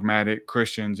dogmatic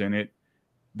Christians, and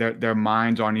their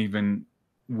minds aren't even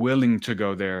willing to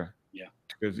go there. Yeah.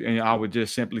 Because I would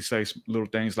just simply say little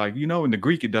things like, you know, in the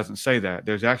Greek it doesn't say that.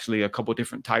 There's actually a couple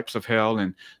different types of hell,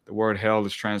 and the word hell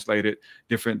is translated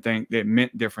different things. It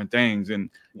meant different things,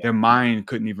 and their mind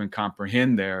couldn't even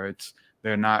comprehend there.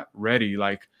 They're not ready.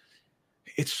 Like,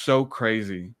 it's so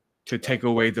crazy to take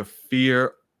away the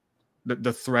fear,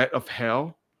 the threat of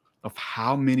hell, of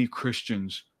how many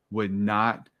Christians would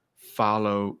not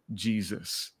follow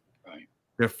Jesus. Right.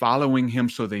 They're following him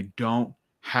so they don't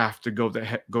have to go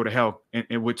to hell,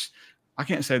 in which I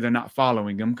can't say they're not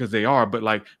following him, because they are,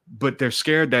 but they're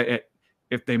scared that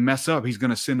if they mess up, he's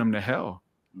going to send them to hell.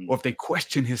 Or if they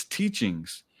question his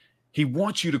teachings, he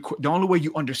wants you to. The only way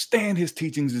you understand his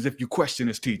teachings is if you question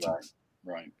his teachings.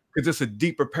 Right. Because it's a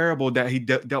deeper parable that he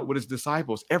dealt with his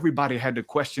disciples. Everybody had to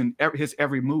question his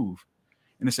every move.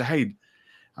 And they said, hey,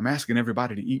 I'm asking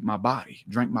everybody to eat my body,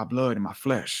 drink my blood and my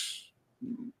flesh.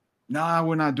 Nah,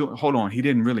 we're not doing. Hold on. He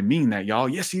didn't really mean that, y'all.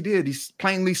 Yes, he did. He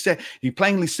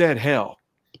plainly said hell.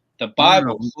 The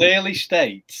Bible clearly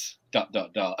states ...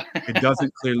 It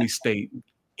doesn't clearly state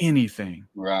anything.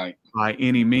 Right. By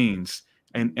any means.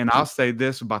 And I'll say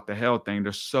this about the hell thing.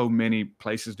 There's so many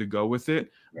places to go with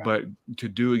it, right. But to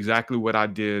do exactly what I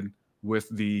did with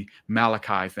the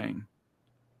Malachi thing,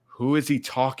 who is he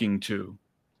talking to?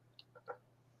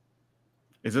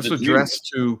 Is this addressed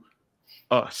to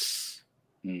us.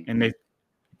 And they,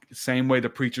 same way the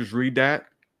preachers read that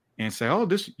and say, oh,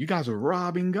 this, you guys are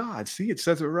robbing God. See, it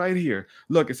says it right here.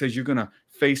 Look, it says you're going to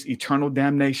face eternal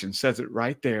damnation. Says it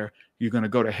right there. You're going to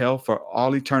go to hell for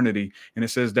all eternity. And it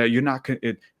says that you're not,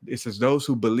 it says those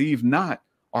who believe not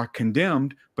are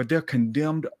condemned, but they're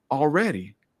condemned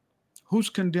already. Who's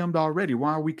condemned already?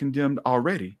 Why are we condemned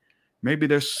already? Maybe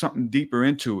there's something deeper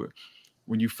into it.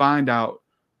 When you find out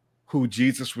who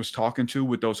Jesus was talking to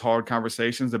with those hard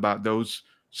conversations about those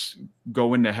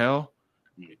going to hell,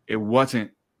 it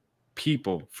wasn't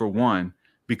people, for one,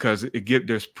 because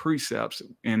there's precepts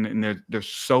and there's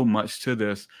so much to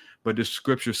this, but the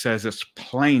scripture says it's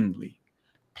plainly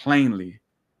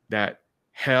that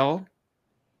hell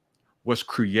was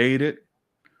created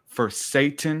for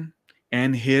Satan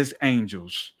and his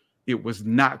angels. It was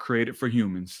not created for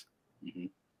humans. Right.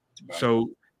 So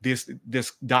this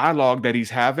dialogue that he's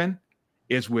having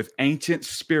is with ancient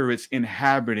spirits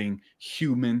inhabiting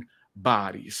human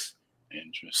bodies.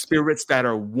 Spirits that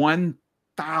are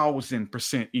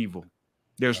 1000% evil.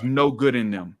 There's no good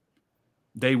in them.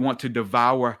 They want to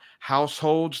devour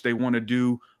households. They want to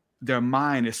do, their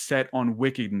mind is set on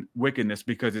wickedness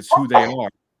because it's who they are.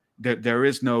 There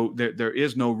is no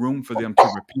room for them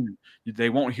to repent. They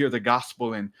won't hear the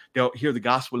gospel, and they'll hear the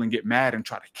gospel and get mad and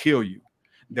try to kill you.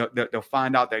 They'll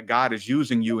find out that God is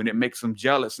using you, and it makes them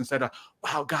jealous. Instead of,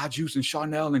 wow, God's using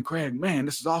Sharnael and Craig. Man,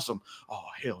 this is awesome. Oh,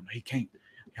 hell no, he can't.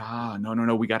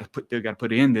 No. We got to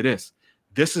put an end to this.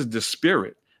 This is the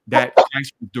spirit that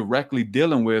Christ was directly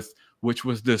dealing with, which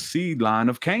was the seed line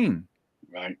of Cain.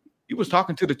 Right. He was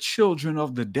talking to the children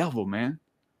of the devil, man.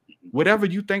 Whatever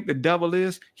you think the devil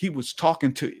is, he was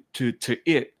talking to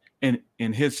it and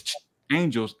his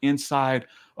angels inside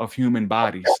of human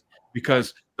bodies.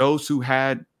 Because those who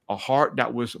had a heart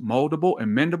that was moldable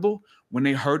and mendable, when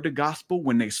they heard the gospel,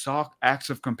 when they saw acts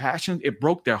of compassion, it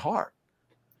broke their heart.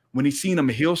 When he seen them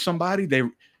heal somebody, they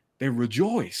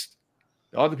rejoiced.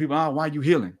 The other people, why are you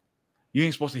healing? You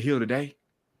ain't supposed to heal today.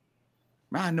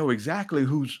 Man, I know exactly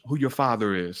who your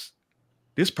father is.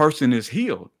 This person is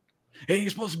healed. Hey,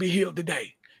 you're supposed to be healed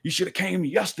today. You should have came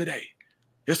yesterday.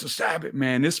 It's a Sabbath,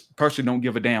 man. This person don't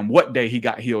give a damn what day he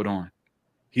got healed on.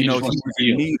 He knows he was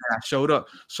in need and I showed up.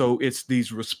 So it's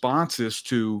these responses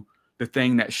to the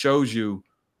thing that shows you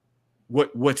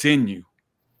what's in you.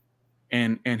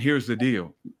 And here's the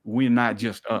deal. We're not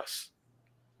just us.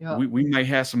 Yeah. We may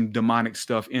have some demonic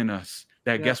stuff in us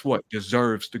that, guess what,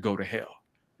 deserves to go to hell.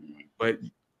 But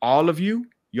all of you,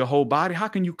 your whole body, how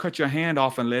can you cut your hand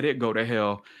off and let it go to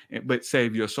hell, but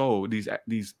save your soul?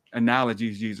 These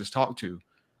analogies Jesus talked to.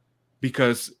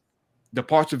 Because the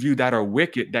parts of you that are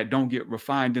wicked, that don't get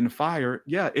refined in the fire,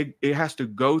 it has to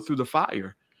go through the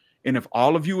fire. And if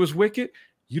all of you is wicked,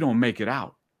 you don't make it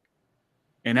out.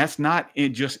 And that's not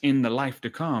just in the life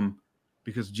to come,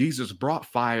 because Jesus brought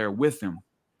fire with him.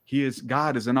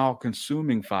 God is an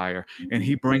all-consuming fire, and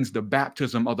he brings the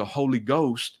baptism of the Holy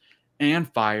Ghost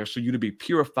and fire so you to be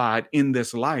purified in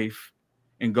this life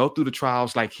and go through the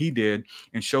trials like he did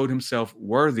and showed himself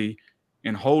worthy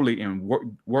and holy, and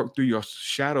work through your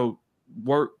shadow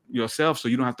work yourself so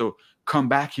you don't have to come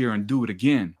back here and do it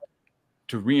again,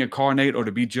 to reincarnate or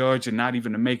to be judged and not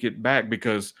even to make it back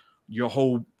because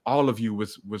all of you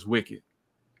was wicked.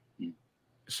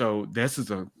 So this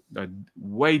is a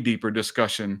way deeper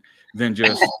discussion than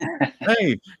just,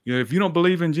 hey, if you don't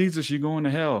believe in Jesus, you're going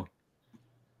to hell.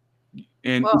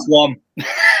 And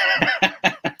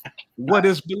what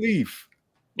is belief?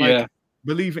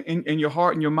 Believe in your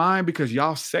heart and your mind, because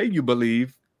y'all say you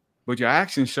believe, but your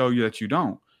actions show you that you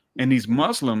don't. And these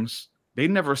Muslims, they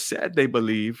never said they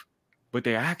believe, but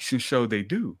their actions show they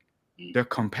do. Their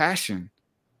compassion.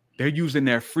 They're using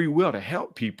their free will to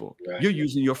help people. Right. You're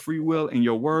using your free will and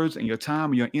your words and your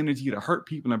time and your energy to hurt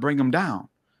people and bring them down.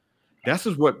 This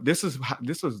is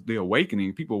the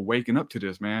awakening. People waking up to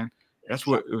this, man. That's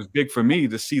what it was big for me,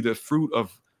 to see the fruit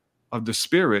of the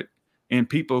spirit in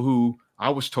people who I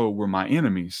was told were my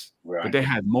enemies, but they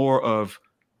had more of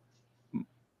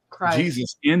Christ,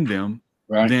 Jesus in them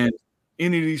than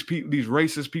any of these people, these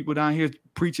racist people down here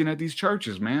preaching at these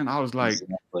churches, man. I was like,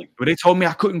 but they told me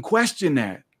I couldn't question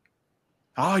that.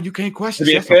 Oh, you can't question.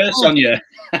 Be a curse on you.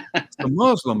 It's a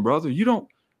Muslim, brother. You don't.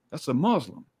 That's a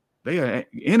Muslim. They are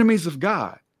enemies of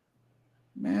God.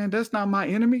 Man, that's not my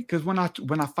enemy. Because when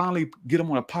I finally get them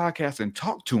on a podcast and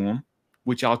talk to them,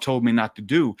 which y'all told me not to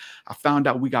do, I found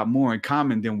out we got more in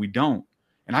common than we don't.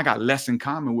 And I got less in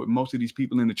common with most of these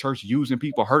people in the church, using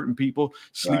people, hurting people,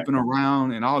 sleeping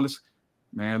around, and all this.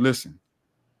 Man, listen.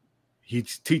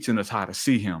 He's teaching us how to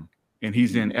see him, and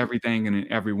he's in everything and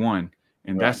in everyone,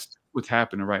 and that's what's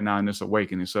happening right now in this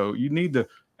awakening. So you need to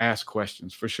ask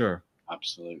questions for sure.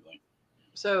 Absolutely.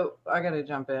 So I got to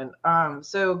jump in.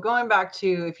 So going back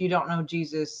to, if you don't know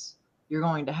Jesus, you're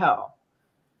going to hell.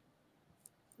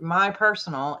 My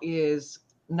personal is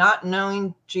not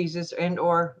knowing Jesus and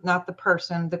or not the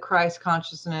person, the Christ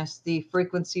consciousness, the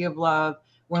frequency of love.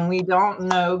 When we don't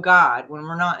know God, when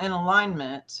we're not in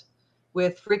alignment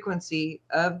with frequency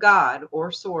of God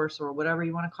or source or whatever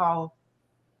you want to call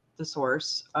the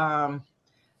source,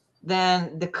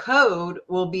 then the code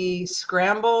will be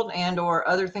scrambled and or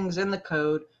other things in the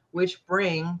code which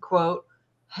bring, quote,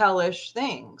 hellish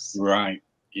things. Right.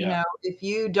 Yeah. You know, if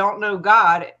you don't know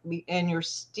God and you're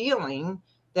stealing,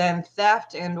 then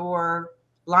theft and or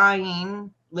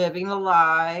lying, living a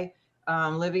lie,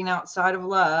 living outside of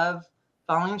love,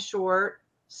 falling short,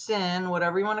 sin,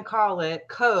 whatever you want to call it,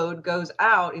 code goes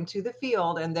out into the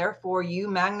field, and therefore you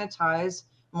magnetize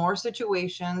more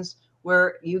situations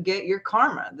where you get your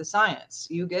karma, the science,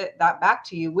 you get that back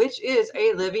to you, which is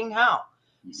a living hell.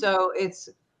 So it's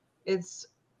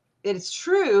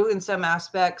true in some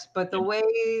aspects, but the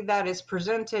way that is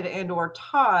presented and or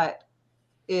taught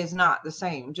is not the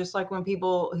same. Just like when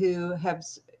people who have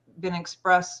been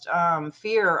expressed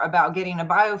fear about getting a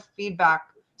biofeedback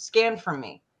scan from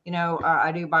me, you know,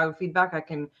 I do biofeedback. I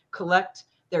can collect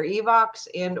their evox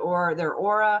and or their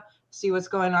aura, see what's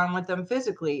going on with them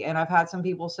physically. And I've had some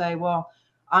people say, well,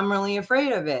 I'm really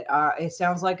afraid of it. It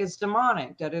sounds like it's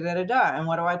demonic, da, da, da, da, da. And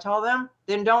what do I tell them?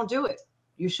 Then don't do it.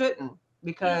 You shouldn't.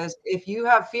 Because if you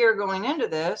have fear going into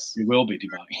this, It will be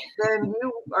demonic. then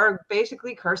you are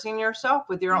basically cursing yourself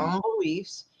with your own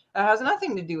beliefs. It has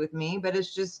nothing to do with me, but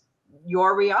it's just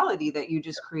your reality that you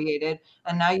just created.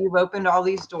 And now you've opened all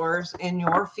these doors in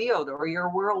your field or your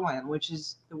whirlwind, which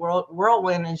is the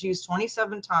whirlwind is used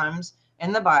 27 times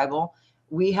in the Bible.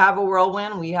 We have a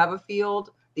whirlwind, we have a field.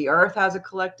 The earth has a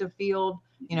collective field.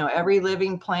 You know, every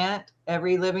living plant,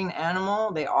 every living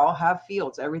animal, they all have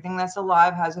fields. Everything that's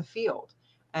alive has a field.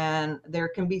 And there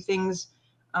can be things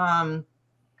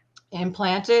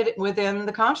implanted within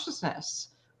the consciousness,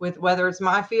 with whether it's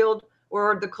my field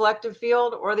or the collective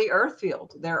field or the earth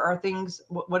field. There are things,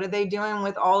 what are they doing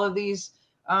with all of these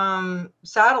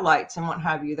satellites and what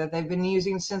have you that they've been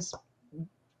using since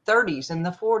 30s and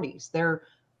the 40s? They're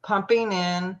pumping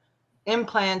in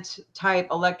implant type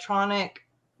electronic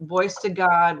voice to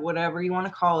God, whatever you want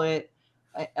to call it,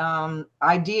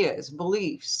 ideas,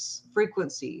 beliefs,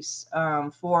 frequencies,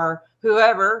 for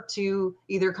whoever to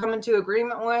either come into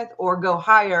agreement with or go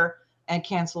higher and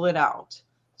cancel it out.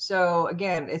 So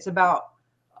again, it's about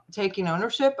taking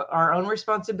ownership, our own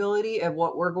responsibility of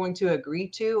what we're going to agree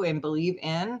to and believe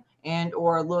in, and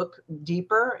or look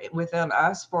deeper within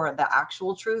us for the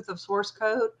actual truth of source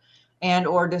code, and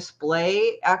or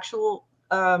display actual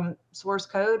source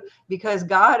code, because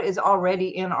God is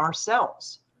already in our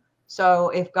cells. So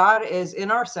if God is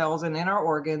in our cells and in our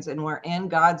organs and we're in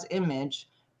God's image,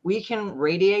 we can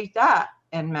radiate that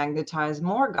and magnetize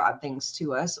more God things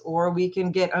to us, or we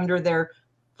can get under their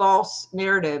false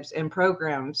narratives and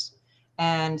programs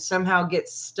and somehow get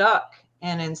stuck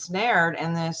and ensnared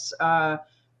in this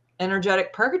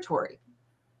energetic purgatory.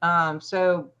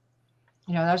 So,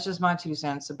 you know, that's just my 2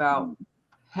 cents about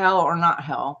hell or not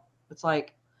hell. It's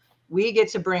like we get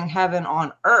to bring heaven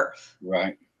on earth,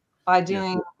 right,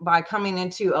 by coming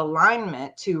into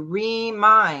alignment to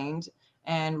remind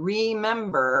and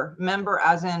remember,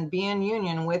 as in be in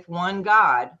union with one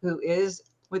God who is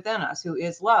within us, who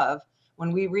is love.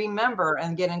 When we remember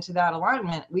and get into that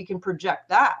alignment, we can project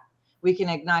that. We can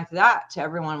ignite that to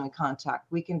everyone we contact.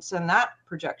 We can send that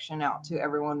projection out to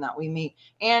everyone that we meet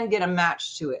and get a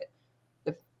match to it.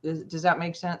 Does that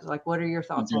make sense? Like, what are your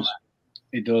thoughts on that?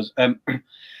 It does.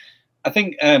 I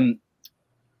think to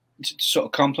sort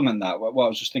of complement that, what I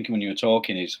was just thinking when you were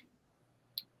talking is,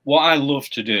 what I love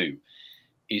to do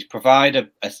is provide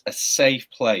a safe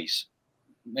place,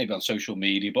 maybe on social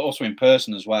media, but also in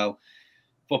person as well,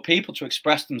 for people to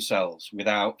express themselves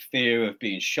without fear of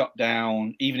being shot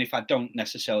down, even if I don't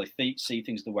necessarily see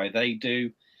things the way they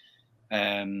do.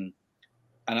 And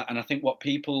I think what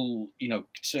people, you know,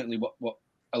 certainly what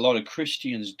a lot of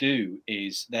Christians do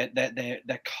is they're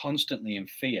constantly in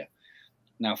fear.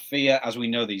 Now, fear, as we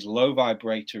know, these low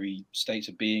vibratory states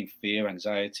of being, fear,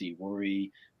 anxiety, worry,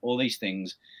 all these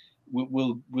things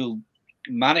will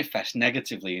manifest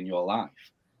negatively in your life.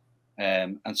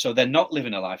 And so they're not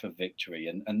living a life of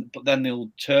victory. But then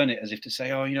they'll turn it as if to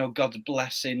say, oh, you know, God's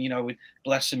blessing, you know,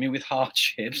 blessing me with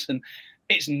hardships. And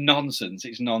it's nonsense.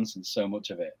 It's nonsense, so much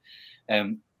of it.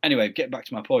 Anyway, get back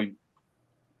to my point.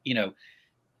 You know,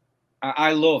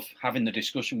 I love having the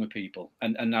discussion with people,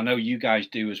 and I know you guys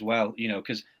do as well, you know,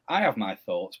 because I have my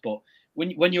thoughts, but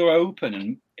when you're open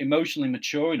and emotionally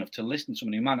mature enough to listen to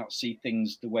someone who might not see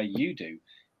things the way you do,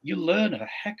 you learn a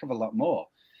heck of a lot more.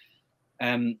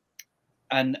 And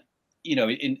you know,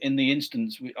 in the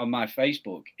instance on my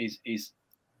Facebook is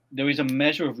there is a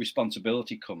measure of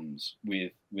responsibility comes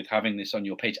with having this on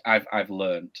your page. I've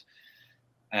learned,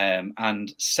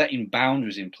 and setting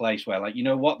boundaries in place where, like, you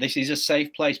know what, this is a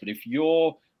safe place, but if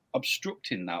you're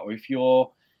obstructing that, or if you're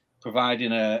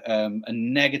providing a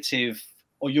negative,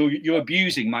 or you're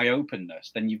abusing my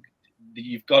openness, then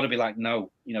you've got to be like,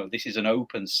 no, you know, this is an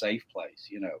open, safe place,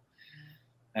 you know.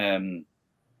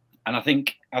 And I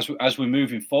think as we're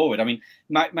moving forward, I mean,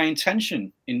 my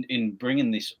intention in bringing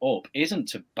this up isn't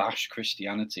to bash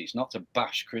Christianity. It's not to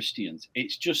bash Christians.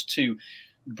 It's just to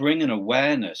bring an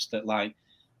awareness that, like,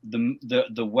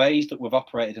 the ways that we've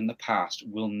operated in the past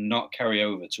will not carry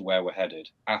over to where we're headed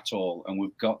at all. And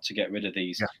we've got to get rid of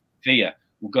these fear.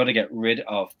 We've got to get rid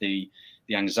of the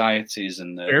anxieties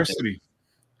and scarcity.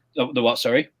 The what?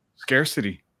 Sorry,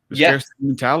 scarcity. The scarcity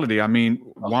mentality. I mean,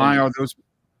 why are those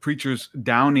preachers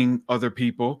downing other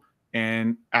people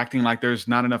and acting like there's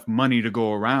not enough money to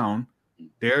go around?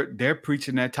 They're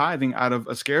preaching that tithing out of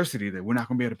a scarcity, that we're not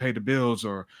going to be able to pay the bills,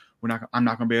 or I'm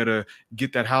not going to be able to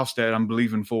get that house that I'm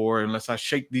believing for unless I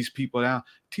shake these people out.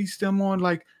 Teach them on,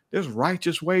 like, there's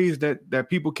righteous ways that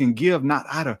people can give, not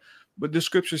out of, but the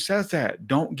scripture says that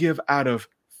don't give out of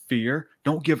fear,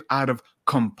 don't give out of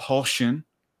compulsion,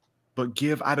 but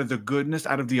give out of the goodness,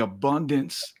 out of the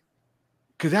abundance.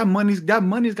 Because that money's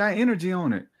got energy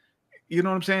on it. You know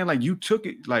what I'm saying? Like, you took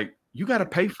it, like, you got to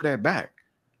pay for that back.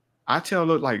 I tell,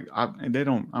 like, and I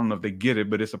don't know if they get it,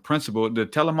 but it's a principle. The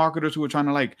telemarketers who are trying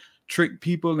to, like, trick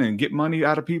people and get money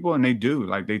out of people, and they do,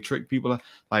 like, they trick people.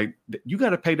 Like, you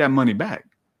got to pay that money back.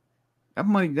 That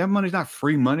money's not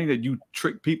free money that you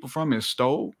trick people from and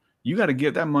stole. You got to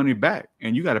get that money back,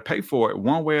 and you got to pay for it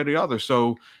one way or the other.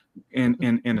 So,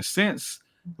 in a sense,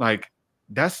 like,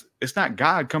 it's not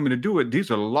God coming to do it.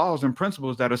 These are laws and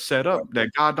principles that are set up that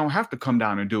God don't have to come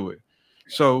down and do it.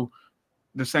 So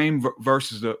the same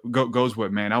verses goes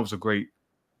with, man, that was a great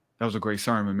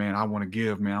sermon, man. I want to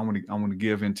give, man. I want to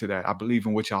give into that. I believe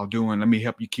in what y'all doing. Let me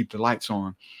help you keep the lights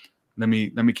on. Let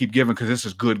me keep giving, because this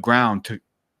is good ground to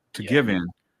give in.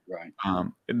 Right.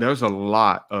 There's a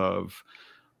lot of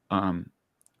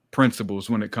principles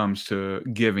when it comes to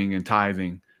giving and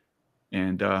tithing.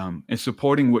 And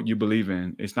supporting what you believe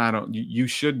in. It's not you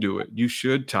should do it. You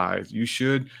should tithe. You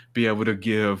should be able to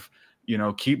give. You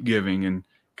know, keep giving, and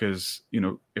because, you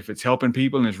know, if it's helping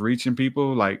people and it's reaching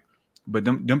people, like, but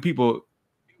them people,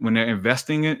 when they're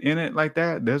investing in it like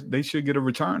that, they should get a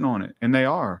return on it, and they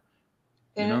are.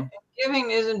 You know,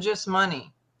 giving isn't just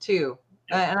money too,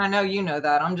 and I know you know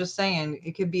that. I'm just saying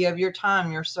it could be of your time,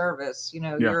 your service. You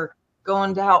know, you're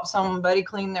going to help somebody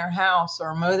clean their house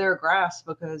or mow their grass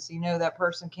because you know that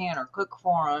person can, or cook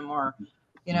for them, or,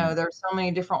 you know, there's so many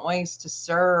different ways to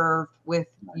serve with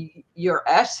your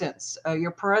essence, your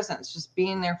presence, just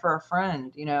being there for a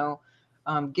friend. You know,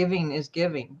 giving is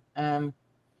giving, and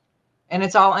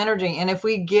it's all energy. And if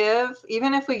we give,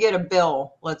 even if we get a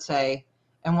bill, let's say,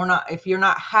 and if you're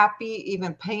not happy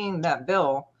even paying that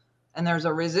bill, and there's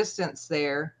a resistance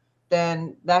there,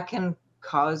 then that can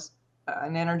cause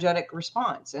an energetic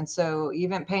response. And so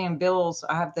even paying bills,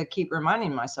 I have to keep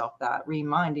reminding myself that.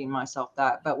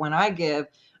 But when I give,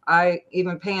 I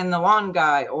even paying the lawn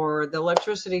guy or the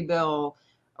electricity bill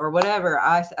or whatever,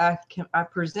 I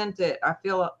present it. I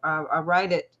feel I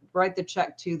write the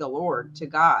check to the Lord, to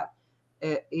God,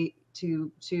 to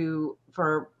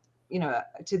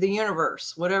the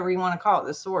universe, whatever you want to call it.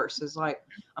 The source is like,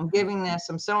 I'm giving this,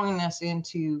 I'm sowing this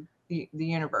into the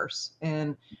universe,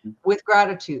 and with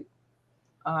gratitude.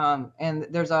 And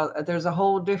there's a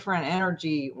whole different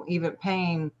energy, even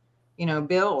paying, you know,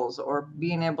 bills, or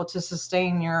being able to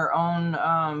sustain your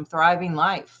own thriving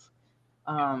life.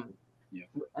 And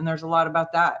there's a lot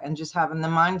about that, and just having the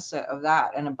mindset of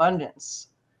that and abundance.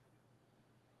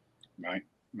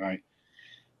 Right.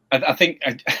 I think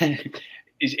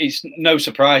it's no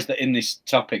surprise that in this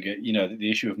topic, you know, the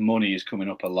issue of money is coming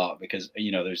up a lot, because,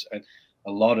 you know, there's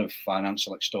a lot of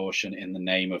financial extortion in the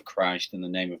name of Christ, in the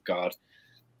name of God.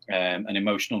 And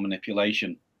emotional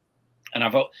manipulation. And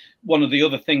one of the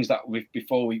other things that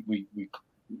before we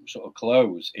sort of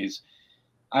close is,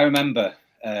 I remember,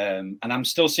 and I'm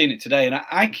still seeing it today, and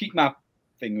I keep my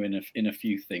finger in a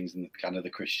few things in the kind of the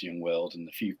Christian world, and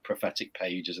a few prophetic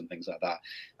pages and things like that.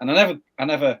 And I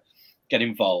never get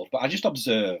involved, but I just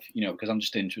observe, you know, because I'm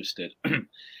just interested. And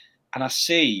I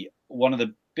see one of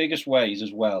the biggest ways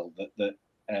as well that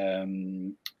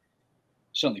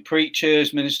certainly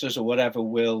preachers, ministers, or whatever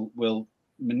will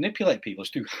manipulate people is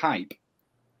through hype.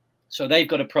 So they've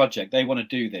got a project. They want to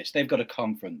do this. They've got a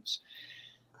conference.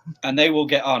 And they will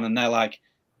get on and they're like,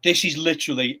 this is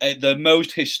literally the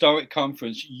most historic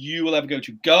conference you will ever go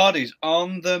to. God is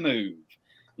on the move.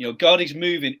 You know, God is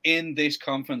moving in this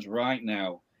conference right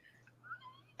now.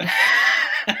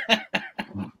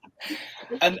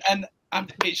 and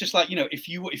it's just like, you know, if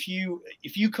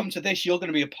you come to this, you're going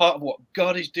to be a part of what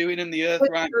God is doing in the earth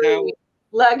right now.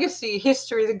 Legacy,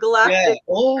 history, the galactic. Yeah,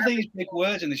 all these big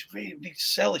words and they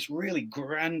sell this really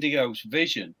grandiose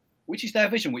vision, which is their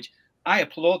vision, which I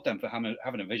applaud them for having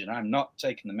a vision. I'm not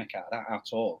taking the mick out of that at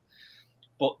all.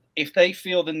 But if they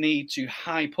feel the need to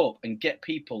hype up and get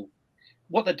people,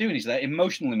 what they're doing is they're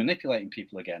emotionally manipulating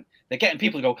people again. They're getting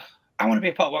people to go, I want to be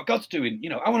a part of what God's doing. You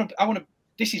know, I want to,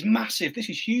 this is massive. This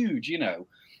is huge, you know.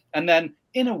 And then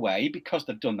in a way, because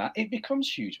they've done that, it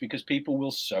becomes huge because people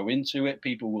will sow into it.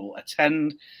 People will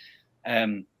attend.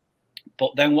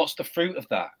 But then what's the fruit of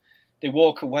that? They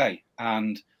walk away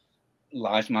and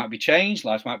lives might be changed,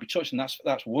 lives might be touched, and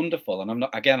that's wonderful. And I'm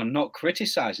not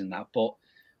criticizing that, but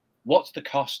what's the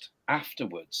cost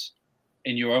afterwards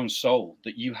in your own soul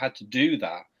that you had to do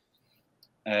that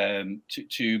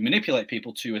to manipulate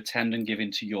people to attend and give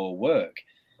into your work?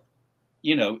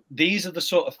 You know, these are the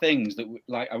sort of things that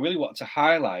like I really want to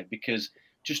highlight, because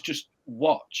just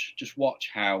watch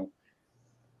how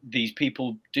these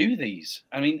people do these.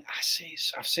 I mean, I've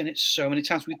seen it so many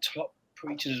times with top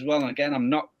preachers as well. And again, I'm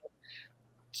not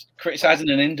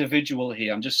criticizing an individual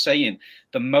here. I'm just saying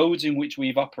the modes in which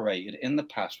we've operated in the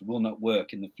past will not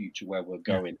work in the future where we're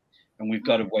going. And we've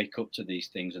got to wake up to these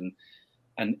things.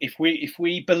 And if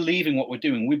we believe in what we're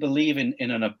doing, we believe in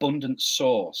an abundant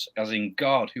source, as in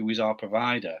God, who is our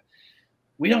provider.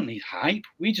 We don't need hype.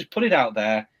 We just put it out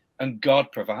there and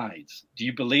God provides. Do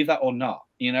you believe that or not?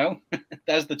 You know,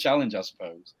 there's the challenge, I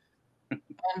suppose. And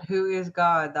who is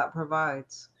God that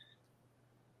provides?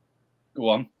 Go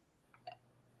on.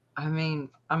 I mean,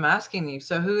 I'm asking you.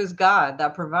 So who is God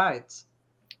that provides?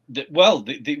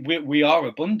 We are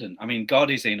abundant. I mean, God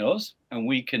is in us and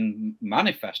we can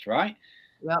manifest, right?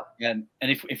 Yep. And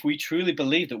if we truly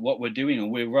believe that what we're doing and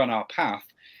we're on our path,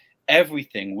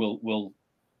 everything will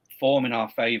form in our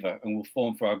favor and will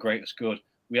form for our greatest good.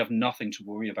 We have nothing to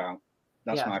worry about.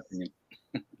 That's my opinion.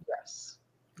 Yes.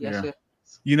 Yes. Yeah.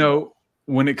 You know,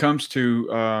 when it comes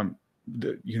to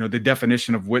the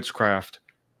definition of witchcraft,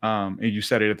 and you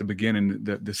said it at the beginning,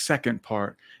 the second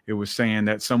part, it was saying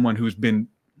that someone who's been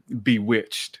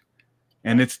bewitched.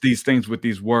 And it's these things with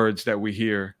these words that we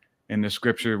hear in the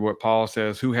scripture, what Paul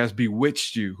says, who has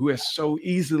bewitched you, who has so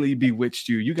easily bewitched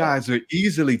you. You guys are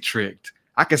easily tricked.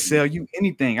 I could sell you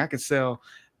anything. I could sell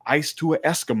ice to an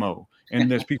Eskimo,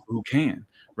 and there's people who can,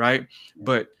 right?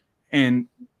 But, and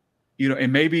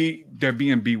maybe they're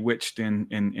being bewitched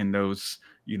in those,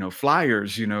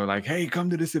 flyers, like, hey, come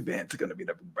to this event. It's going to be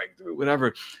the breakthrough,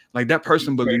 whatever. Like that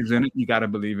person believes in it. You got to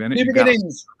believe in it.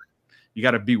 You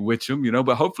got to bewitch them,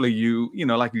 but hopefully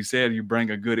like you said, you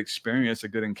bring a good experience, a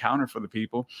good encounter for the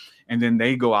people, and then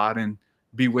they go out and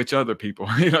bewitch other people,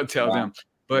 tell them.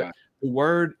 But the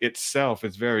word itself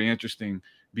is very interesting,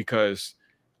 because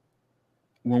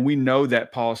when we know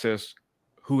that Paul says,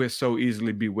 who has so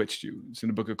easily bewitched you? It's in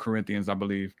the book of Corinthians, I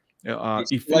believe.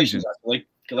 Ephesians,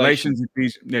 Galatians,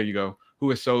 Ephesians. There you go. Who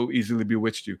has so easily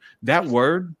bewitched you? That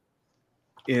word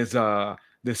is the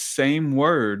same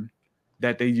word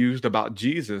that they used about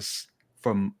Jesus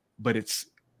but it's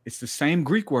the same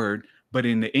Greek word, but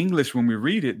in the English, when we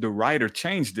read it, the writer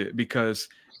changed it because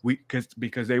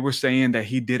they were saying that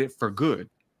he did it for good.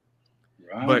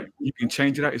 Right. But you can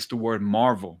change it out. It's the word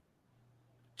marvel.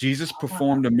 Jesus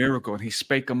performed a miracle and he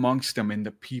spake amongst them and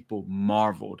the people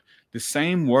marveled. The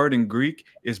same word in Greek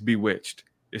is bewitched.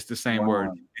 It's the same word.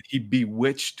 He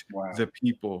bewitched the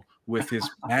people with his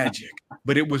magic.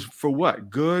 But it was for what?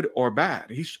 Good or bad?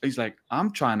 He's like,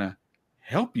 I'm trying to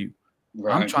help you.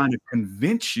 Right. I'm trying to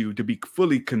convince you to be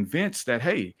fully convinced that,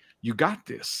 hey, you got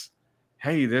this.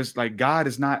 Hey, there's like, God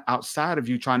is not outside of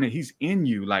you he's in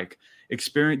you. Like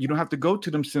experience. You don't have to go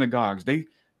to them synagogues. They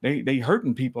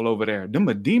hurting people over there. Them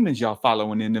are demons y'all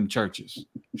following in them churches.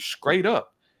 Straight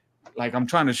up. Like I'm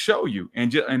trying to show you,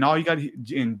 and all you got,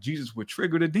 and Jesus would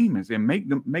trigger the demons and make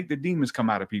the demons come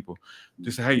out of people.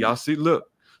 Just say, hey, y'all see, look.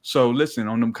 So listen,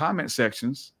 on them comment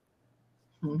sections,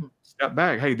 step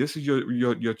back. Hey, this is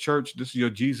your church. This is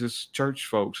your Jesus church,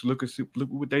 folks. Look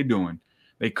what they doing.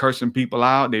 They cursing people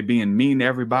out. They being mean to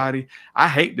everybody. I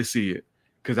hate to see it,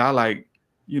 because I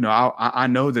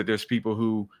know that there's people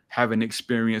who haven't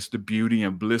experienced the beauty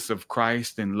and bliss of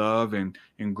Christ and love and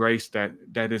grace that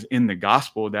is in the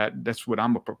gospel. That's what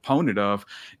I'm a proponent of.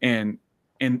 And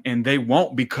they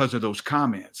won't, because of those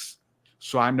comments.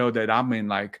 So I know that I'm in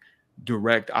like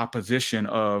direct opposition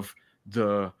of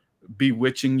the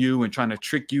bewitching you and trying to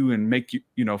trick you and make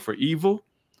you, for evil,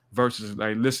 versus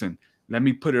like, listen, let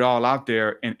me put it all out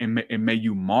there, and may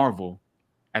you marvel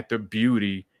at the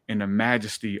beauty and the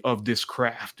majesty of this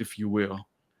craft, if you will,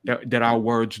 that our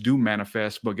words do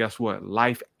manifest. But guess what?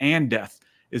 Life and death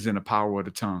is in the power of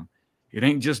the tongue. It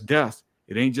ain't just death.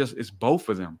 It's both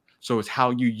of them. So it's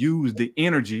how you use the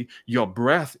energy. Your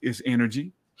breath is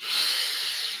energy.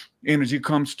 Energy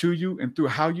comes to you and through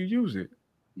how you use it.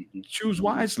 Choose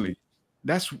wisely.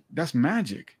 That's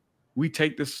magic. We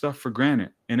take this stuff for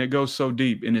granted, and it goes so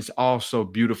deep, and it's all so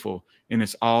beautiful, and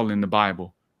it's all in the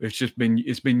Bible. It's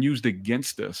been used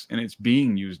against us, and it's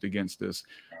being used against us.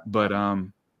 But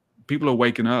people are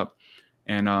waking up,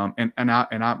 and I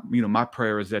my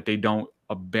prayer is that they don't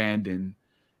abandon,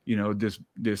 this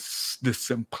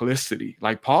simplicity,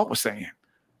 like Paul was saying.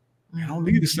 Man, don't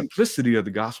leave the simplicity of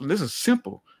the gospel. This is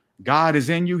simple. God is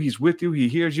in you. He's with you. He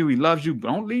hears you. He loves you. But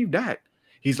don't leave that.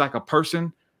 He's like a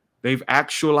person. They've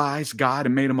actualized God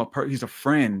and made him he's a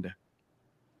friend.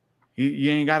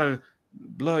 You ain't got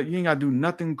to do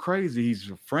nothing crazy. He's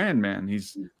a friend, man.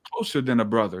 He's closer than a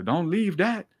brother. Don't leave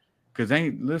that. Because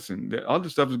listen, the other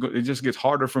stuff it just gets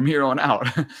harder from here on out.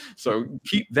 So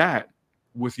keep that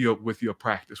with your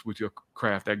practice, with your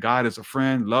craft, that God is a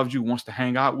friend, loves you, wants to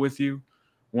hang out with you,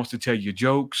 wants to tell you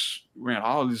jokes, man,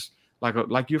 all this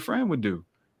like your friend would do.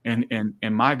 And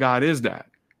my God is that.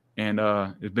 And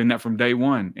it's been that from day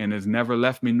one, and has never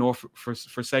left me nor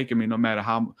forsaken me, no matter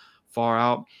how far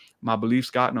out my beliefs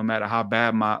got, no matter how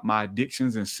bad my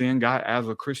addictions and sin got as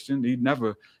a Christian. He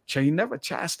never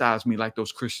chastised me like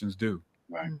those Christians do.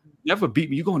 Right. Never beat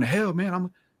me. You're going to hell, man.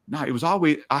 It was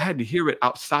always, I had to hear it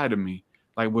outside of me.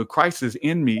 Like, what Christ is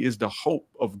in me is the hope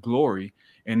of glory,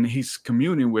 and he's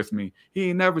communing with me. He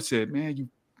ain't never said, man, you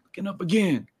getting up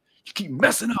again. You keep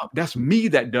messing up. That's me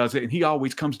that does it. And he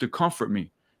always comes to comfort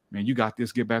me. Man, you got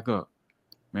this. Get back up.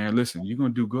 Man, listen, you're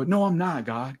going to do good. No, I'm not,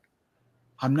 God.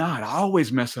 I'm not. I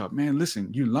always mess up. Man,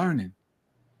 listen, you're learning.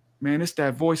 Man, it's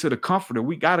that voice of the comforter.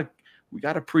 We gotta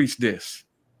preach this.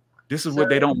 This is what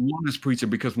they don't want us preaching,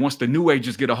 because once the New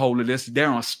Agers get a hold of this,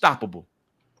 they're unstoppable.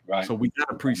 Right. So we got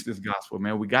to preach this gospel,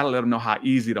 man. We got to let them know how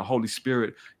easy the Holy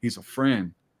Spirit, he's a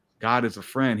friend. God is a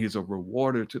friend. He's a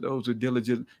rewarder to those who are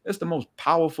diligent. It's the most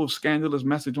powerful, scandalous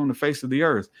message on the face of the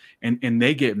earth. And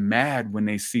they get mad when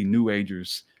they see New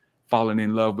Agers falling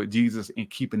in love with Jesus and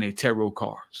keeping their tarot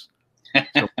cards.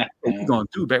 So what we going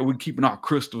to do, baby? We're keeping our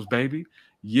crystals, baby.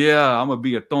 Yeah, I'm going to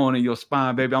be a thorn in your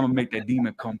spine, baby. I'm going to make that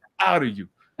demon come out of you.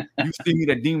 You see me,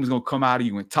 that demon's going to come out of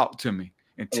you and talk to me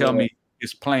and tell me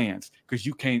his plans, because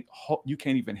you can't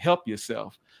even help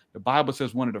yourself. The Bible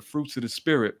says one of the fruits of the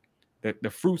Spirit, that the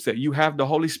fruits that you have, the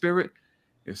Holy Spirit,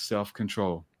 is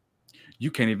self-control.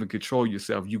 You can't even control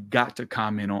yourself. You got to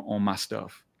comment on my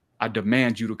stuff. I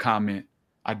demand you to comment.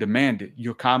 I demand it.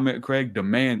 Your comment, Craig,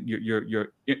 demand your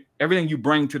everything you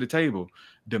bring to the table.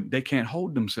 They can't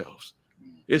hold themselves.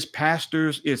 It's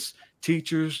pastors, it's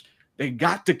teachers. They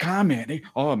got to comment.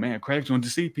 Oh man, Craig's going to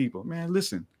deceive people. Man,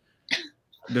 listen.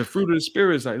 The fruit of the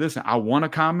Spirit is like, listen, I want to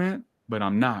comment, but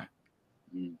I'm not,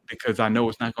 because I know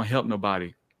it's not going to help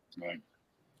nobody. Right.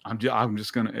 I'm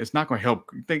just gonna. It's not going to help.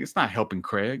 You think it's not helping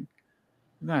Craig?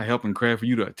 It's not helping Craig for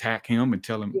you to attack him and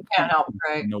tell him you can't help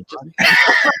Craig. Nobody.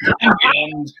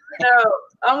 So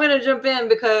I'm going to jump in,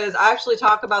 because I actually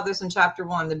talk about this in chapter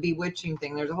 1, the bewitching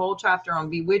thing. There's a whole chapter on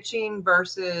bewitching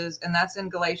versus, and that's in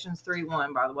Galatians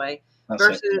 3:1, by the way,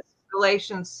 versus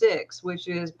Galatians 6, which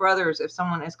is, brothers, if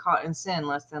someone is caught in sin,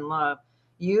 less than love,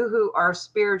 you who are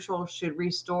spiritual should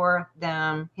restore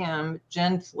him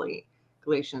gently.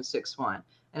 Galatians 6:1.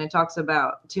 And it talks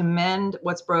about to mend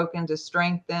what's broken, to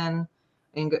strengthen,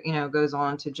 and goes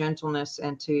on to gentleness,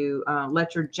 and to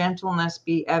let your gentleness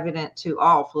be evident to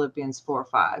all, Philippians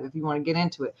 4:5, if you want to get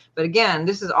into it. But again,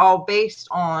 this is all based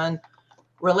on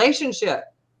relationship.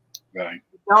 Right.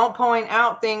 Don't point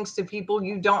out things to people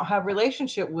you don't have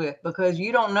relationship with, because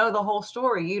you don't know the whole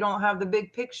story. You don't have the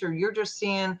big picture. You're just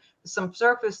seeing some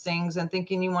surface things and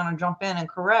thinking you want to jump in and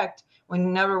correct,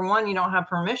 when number one, you don't have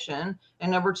permission,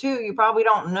 and number two, you probably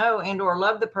don't know and or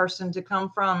love the person to come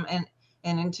from an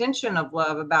intention of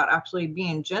love, about actually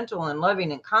being gentle and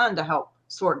loving and kind to help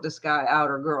sort this guy out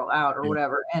or girl out or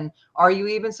whatever. And are you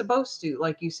even supposed to,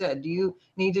 like you said, do you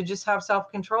need to just have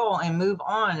self-control and move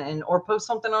on, and or post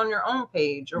something on your own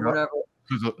page or whatever?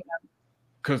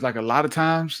 Because like a lot of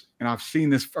times, and I've seen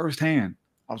this firsthand,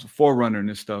 I was a forerunner in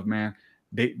this stuff, man.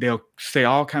 They'll say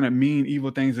all kind of mean,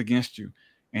 evil things against you.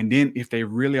 And then if they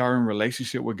really are in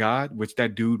relationship with God, which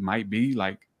that dude might be,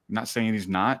 like, not saying he's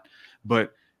not,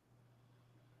 but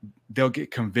they'll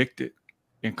get convicted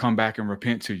and come back and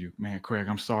repent to you. Man, Craig,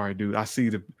 I'm sorry, dude. I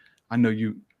know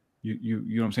you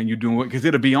know what I'm saying? You're doing what, because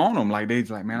it'll be on them. Like they's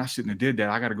like, man, I shouldn't have did that.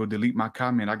 I got to go delete my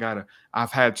comment.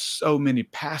 I've had so many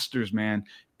pastors, man,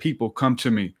 people come to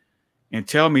me and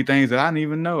tell me things that I didn't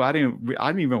even know. I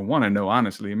didn't even want to know,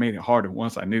 honestly. It made it harder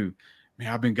once I knew.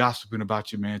 Man, I've been gossiping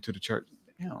about you, man, to the church.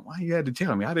 Why you had to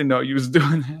tell me? I didn't know you was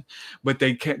doing that. But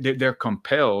they're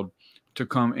compelled to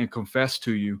come and confess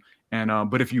to you. And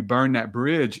but if you burn that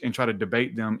bridge and try to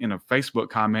debate them in a Facebook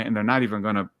comment, and they're not even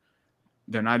gonna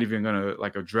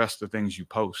like address the things you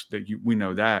post, we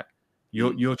know that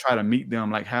you'll try to meet them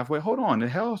like halfway. Hold on, the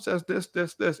hell says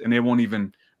this, and they won't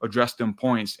even address them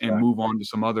points and move on to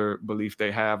some other belief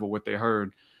they have or what they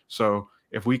heard. So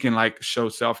if we can like show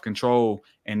self-control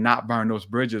and not burn those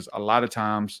bridges, a lot of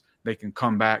times they can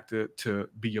come back to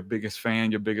be your biggest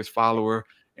fan, your biggest follower,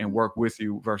 and work with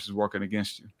you versus working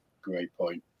against you. Great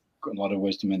point. Got a lot of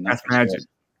wisdom in that. That's magic.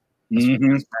 That's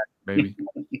magic, baby.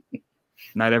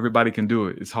 Not everybody can do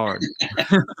it. It's hard. It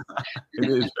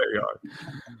is very hard.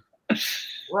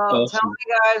 Well, tell me,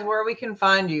 guys, where we can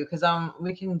find you, because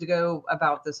we can go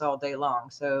about this all day long.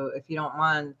 So if you don't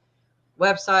mind,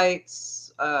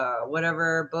 websites,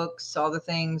 whatever, books, all the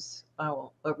things.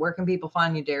 Where can people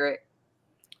find you, Derek?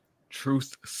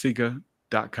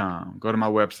 TruthSeekah.com. Go to my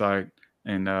website,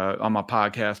 and on my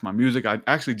podcast, my music. I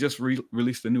actually just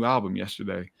released a new album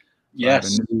yesterday.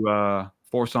 Yes. A new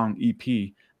 4-song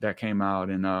EP that came out,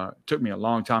 and took me a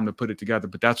long time to put it together,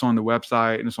 but that's on the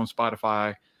website and it's on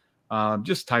Spotify.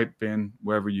 Just type in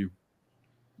wherever you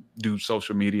do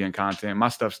social media and content. My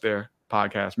stuff's there,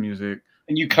 podcast, music.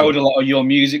 And you code a lot of your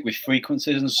music with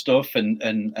frequencies and stuff,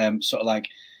 and sort of like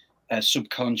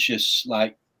subconscious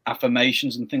like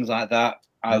affirmations and things like that.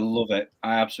 I love it.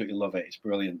 I absolutely love it. It's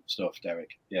brilliant stuff,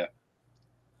 Derek. Yeah.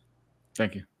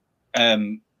 Thank you.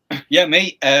 Yeah,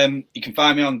 me. You can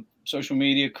find me on social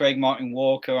media, Craig Martin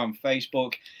Walker, on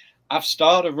Facebook. I've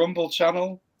started a Rumble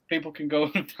channel. People can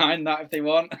go and find that if they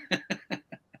want.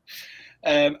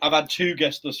 I've had 2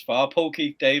 guests thus far, Paul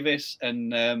Keith Davis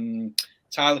and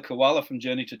Tyler Koala from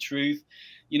Journey to Truth.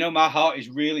 You know, my heart is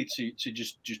really to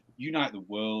just unite the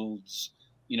worlds.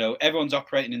 You know, everyone's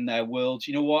operating in their worlds.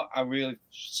 You know what? I really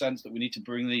sense that we need to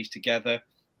bring these together,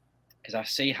 because I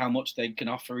see how much they can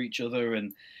offer each other,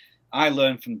 and I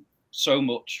learn from so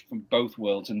much from both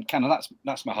worlds, and kind of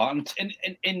that's my heart.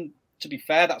 And to be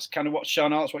fair, that's kind of what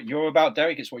Sharnael, it's what you're about,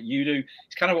 Derek. It's what you do.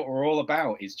 It's kind of what we're all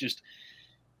about. It's just,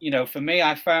 you know, for me,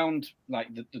 I found like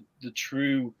the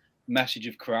true message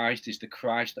of Christ is the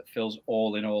Christ that fills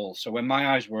all in all. So when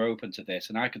my eyes were open to this,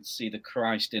 and I could see the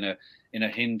Christ in a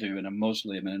Hindu, in a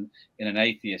Muslim, and in an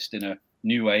atheist, in a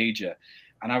New Ager,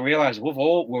 and I realized we're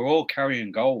all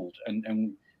carrying gold,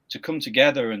 and to come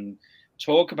together and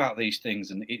talk about these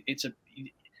things, and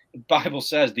the Bible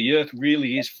says the earth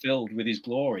really is filled with His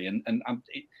glory, and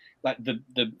like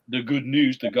the good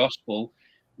news, the gospel,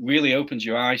 really opens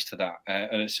your eyes to that,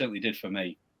 and it certainly did for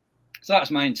me. So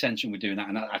that's my intention with doing that,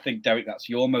 and I think, Derek, that's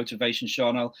your motivation.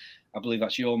 Sharnael, I believe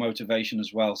that's your motivation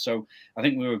as well. So I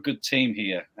think we're a good team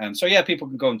here. So yeah, people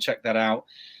can go and check that out.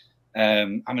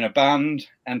 I'm in a band,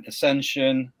 Nth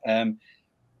Ascension.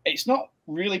 It's not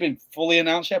really been fully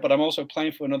announced yet, but I'm also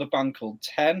playing for another band called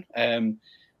 10.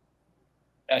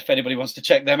 If anybody wants to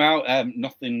check them out,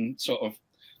 nothing sort of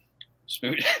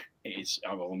spirit. It's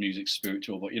all music's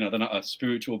spiritual, but you know, they're not a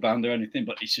spiritual band or anything,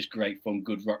 but it's just great fun,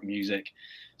 good rock music.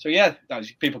 So yeah,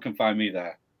 people can find me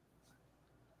there.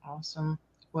 Awesome.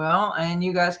 Well, and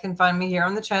you guys can find me here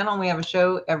on the channel. We have a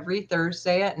show every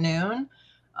Thursday at noon.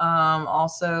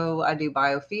 Also, I do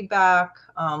biofeedback,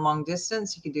 long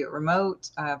distance. You can do it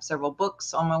remote. I have several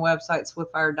books on my website,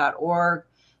 swiftfire.org.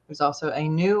 There's also a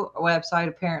new website,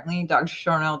 apparently,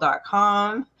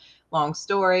 drsharnael.com. Long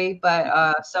story,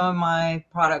 but some of my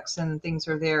products and things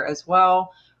are there as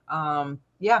well.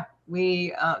 Yeah,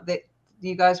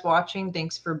 you guys watching,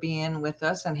 thanks for being with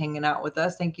us and hanging out with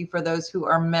us. Thank you for those who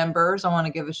are members. I want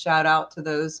to give a shout out to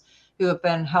those who have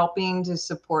been helping to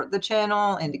support the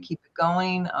channel and to keep it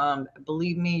going.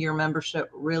 Believe me, your membership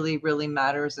really, really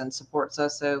matters and supports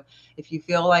us. So if you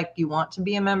feel like you want to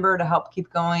be a member to help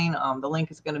keep going, the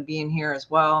link is going to be in here as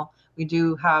well. We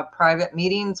do have private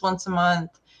meetings once a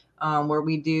month where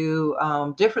we do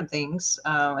different things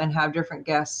and have different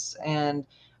guests, and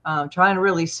trying to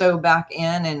really sew back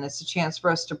in. And it's a chance for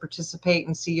us to participate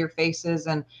and see your faces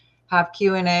and have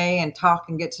Q&A and talk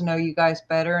and get to know you guys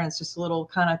better. And it's just a little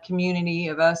kind of community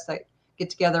of us that get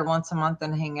together once a month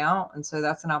and hang out. And so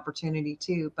that's an opportunity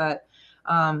too. But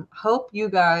hope you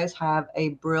guys have a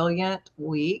brilliant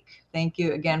week. Thank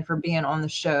you again for being on the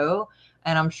show.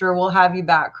 And I'm sure we'll have you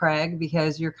back, Craig,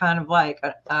 because you're kind of like,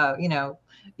 you know,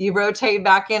 you rotate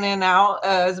back in and out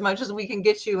as much as we can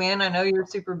get you in. I know you're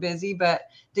super busy, but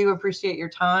do appreciate your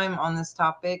time on this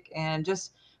topic and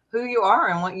just who you are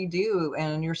and what you do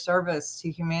and your service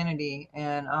to humanity.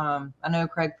 And I know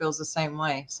Craig feels the same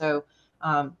way. So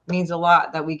means a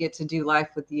lot that we get to do life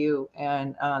with you.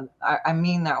 And I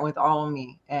mean that with all of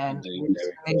me. And Indeed, you're just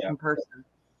an amazing person.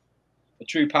 A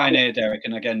true pioneer, Derek.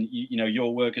 And again, you know,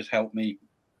 your work has helped me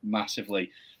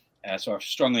massively. So I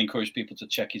strongly encourage people to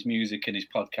check his music and his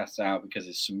podcasts out because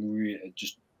there's some really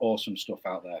just awesome stuff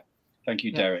out there. Thank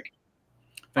you, Derek.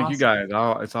 Thank you, guys.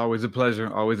 It's always a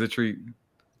pleasure. Always a treat.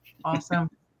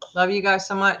 Awesome. Love you guys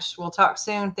so much. We'll talk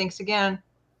soon. Thanks again.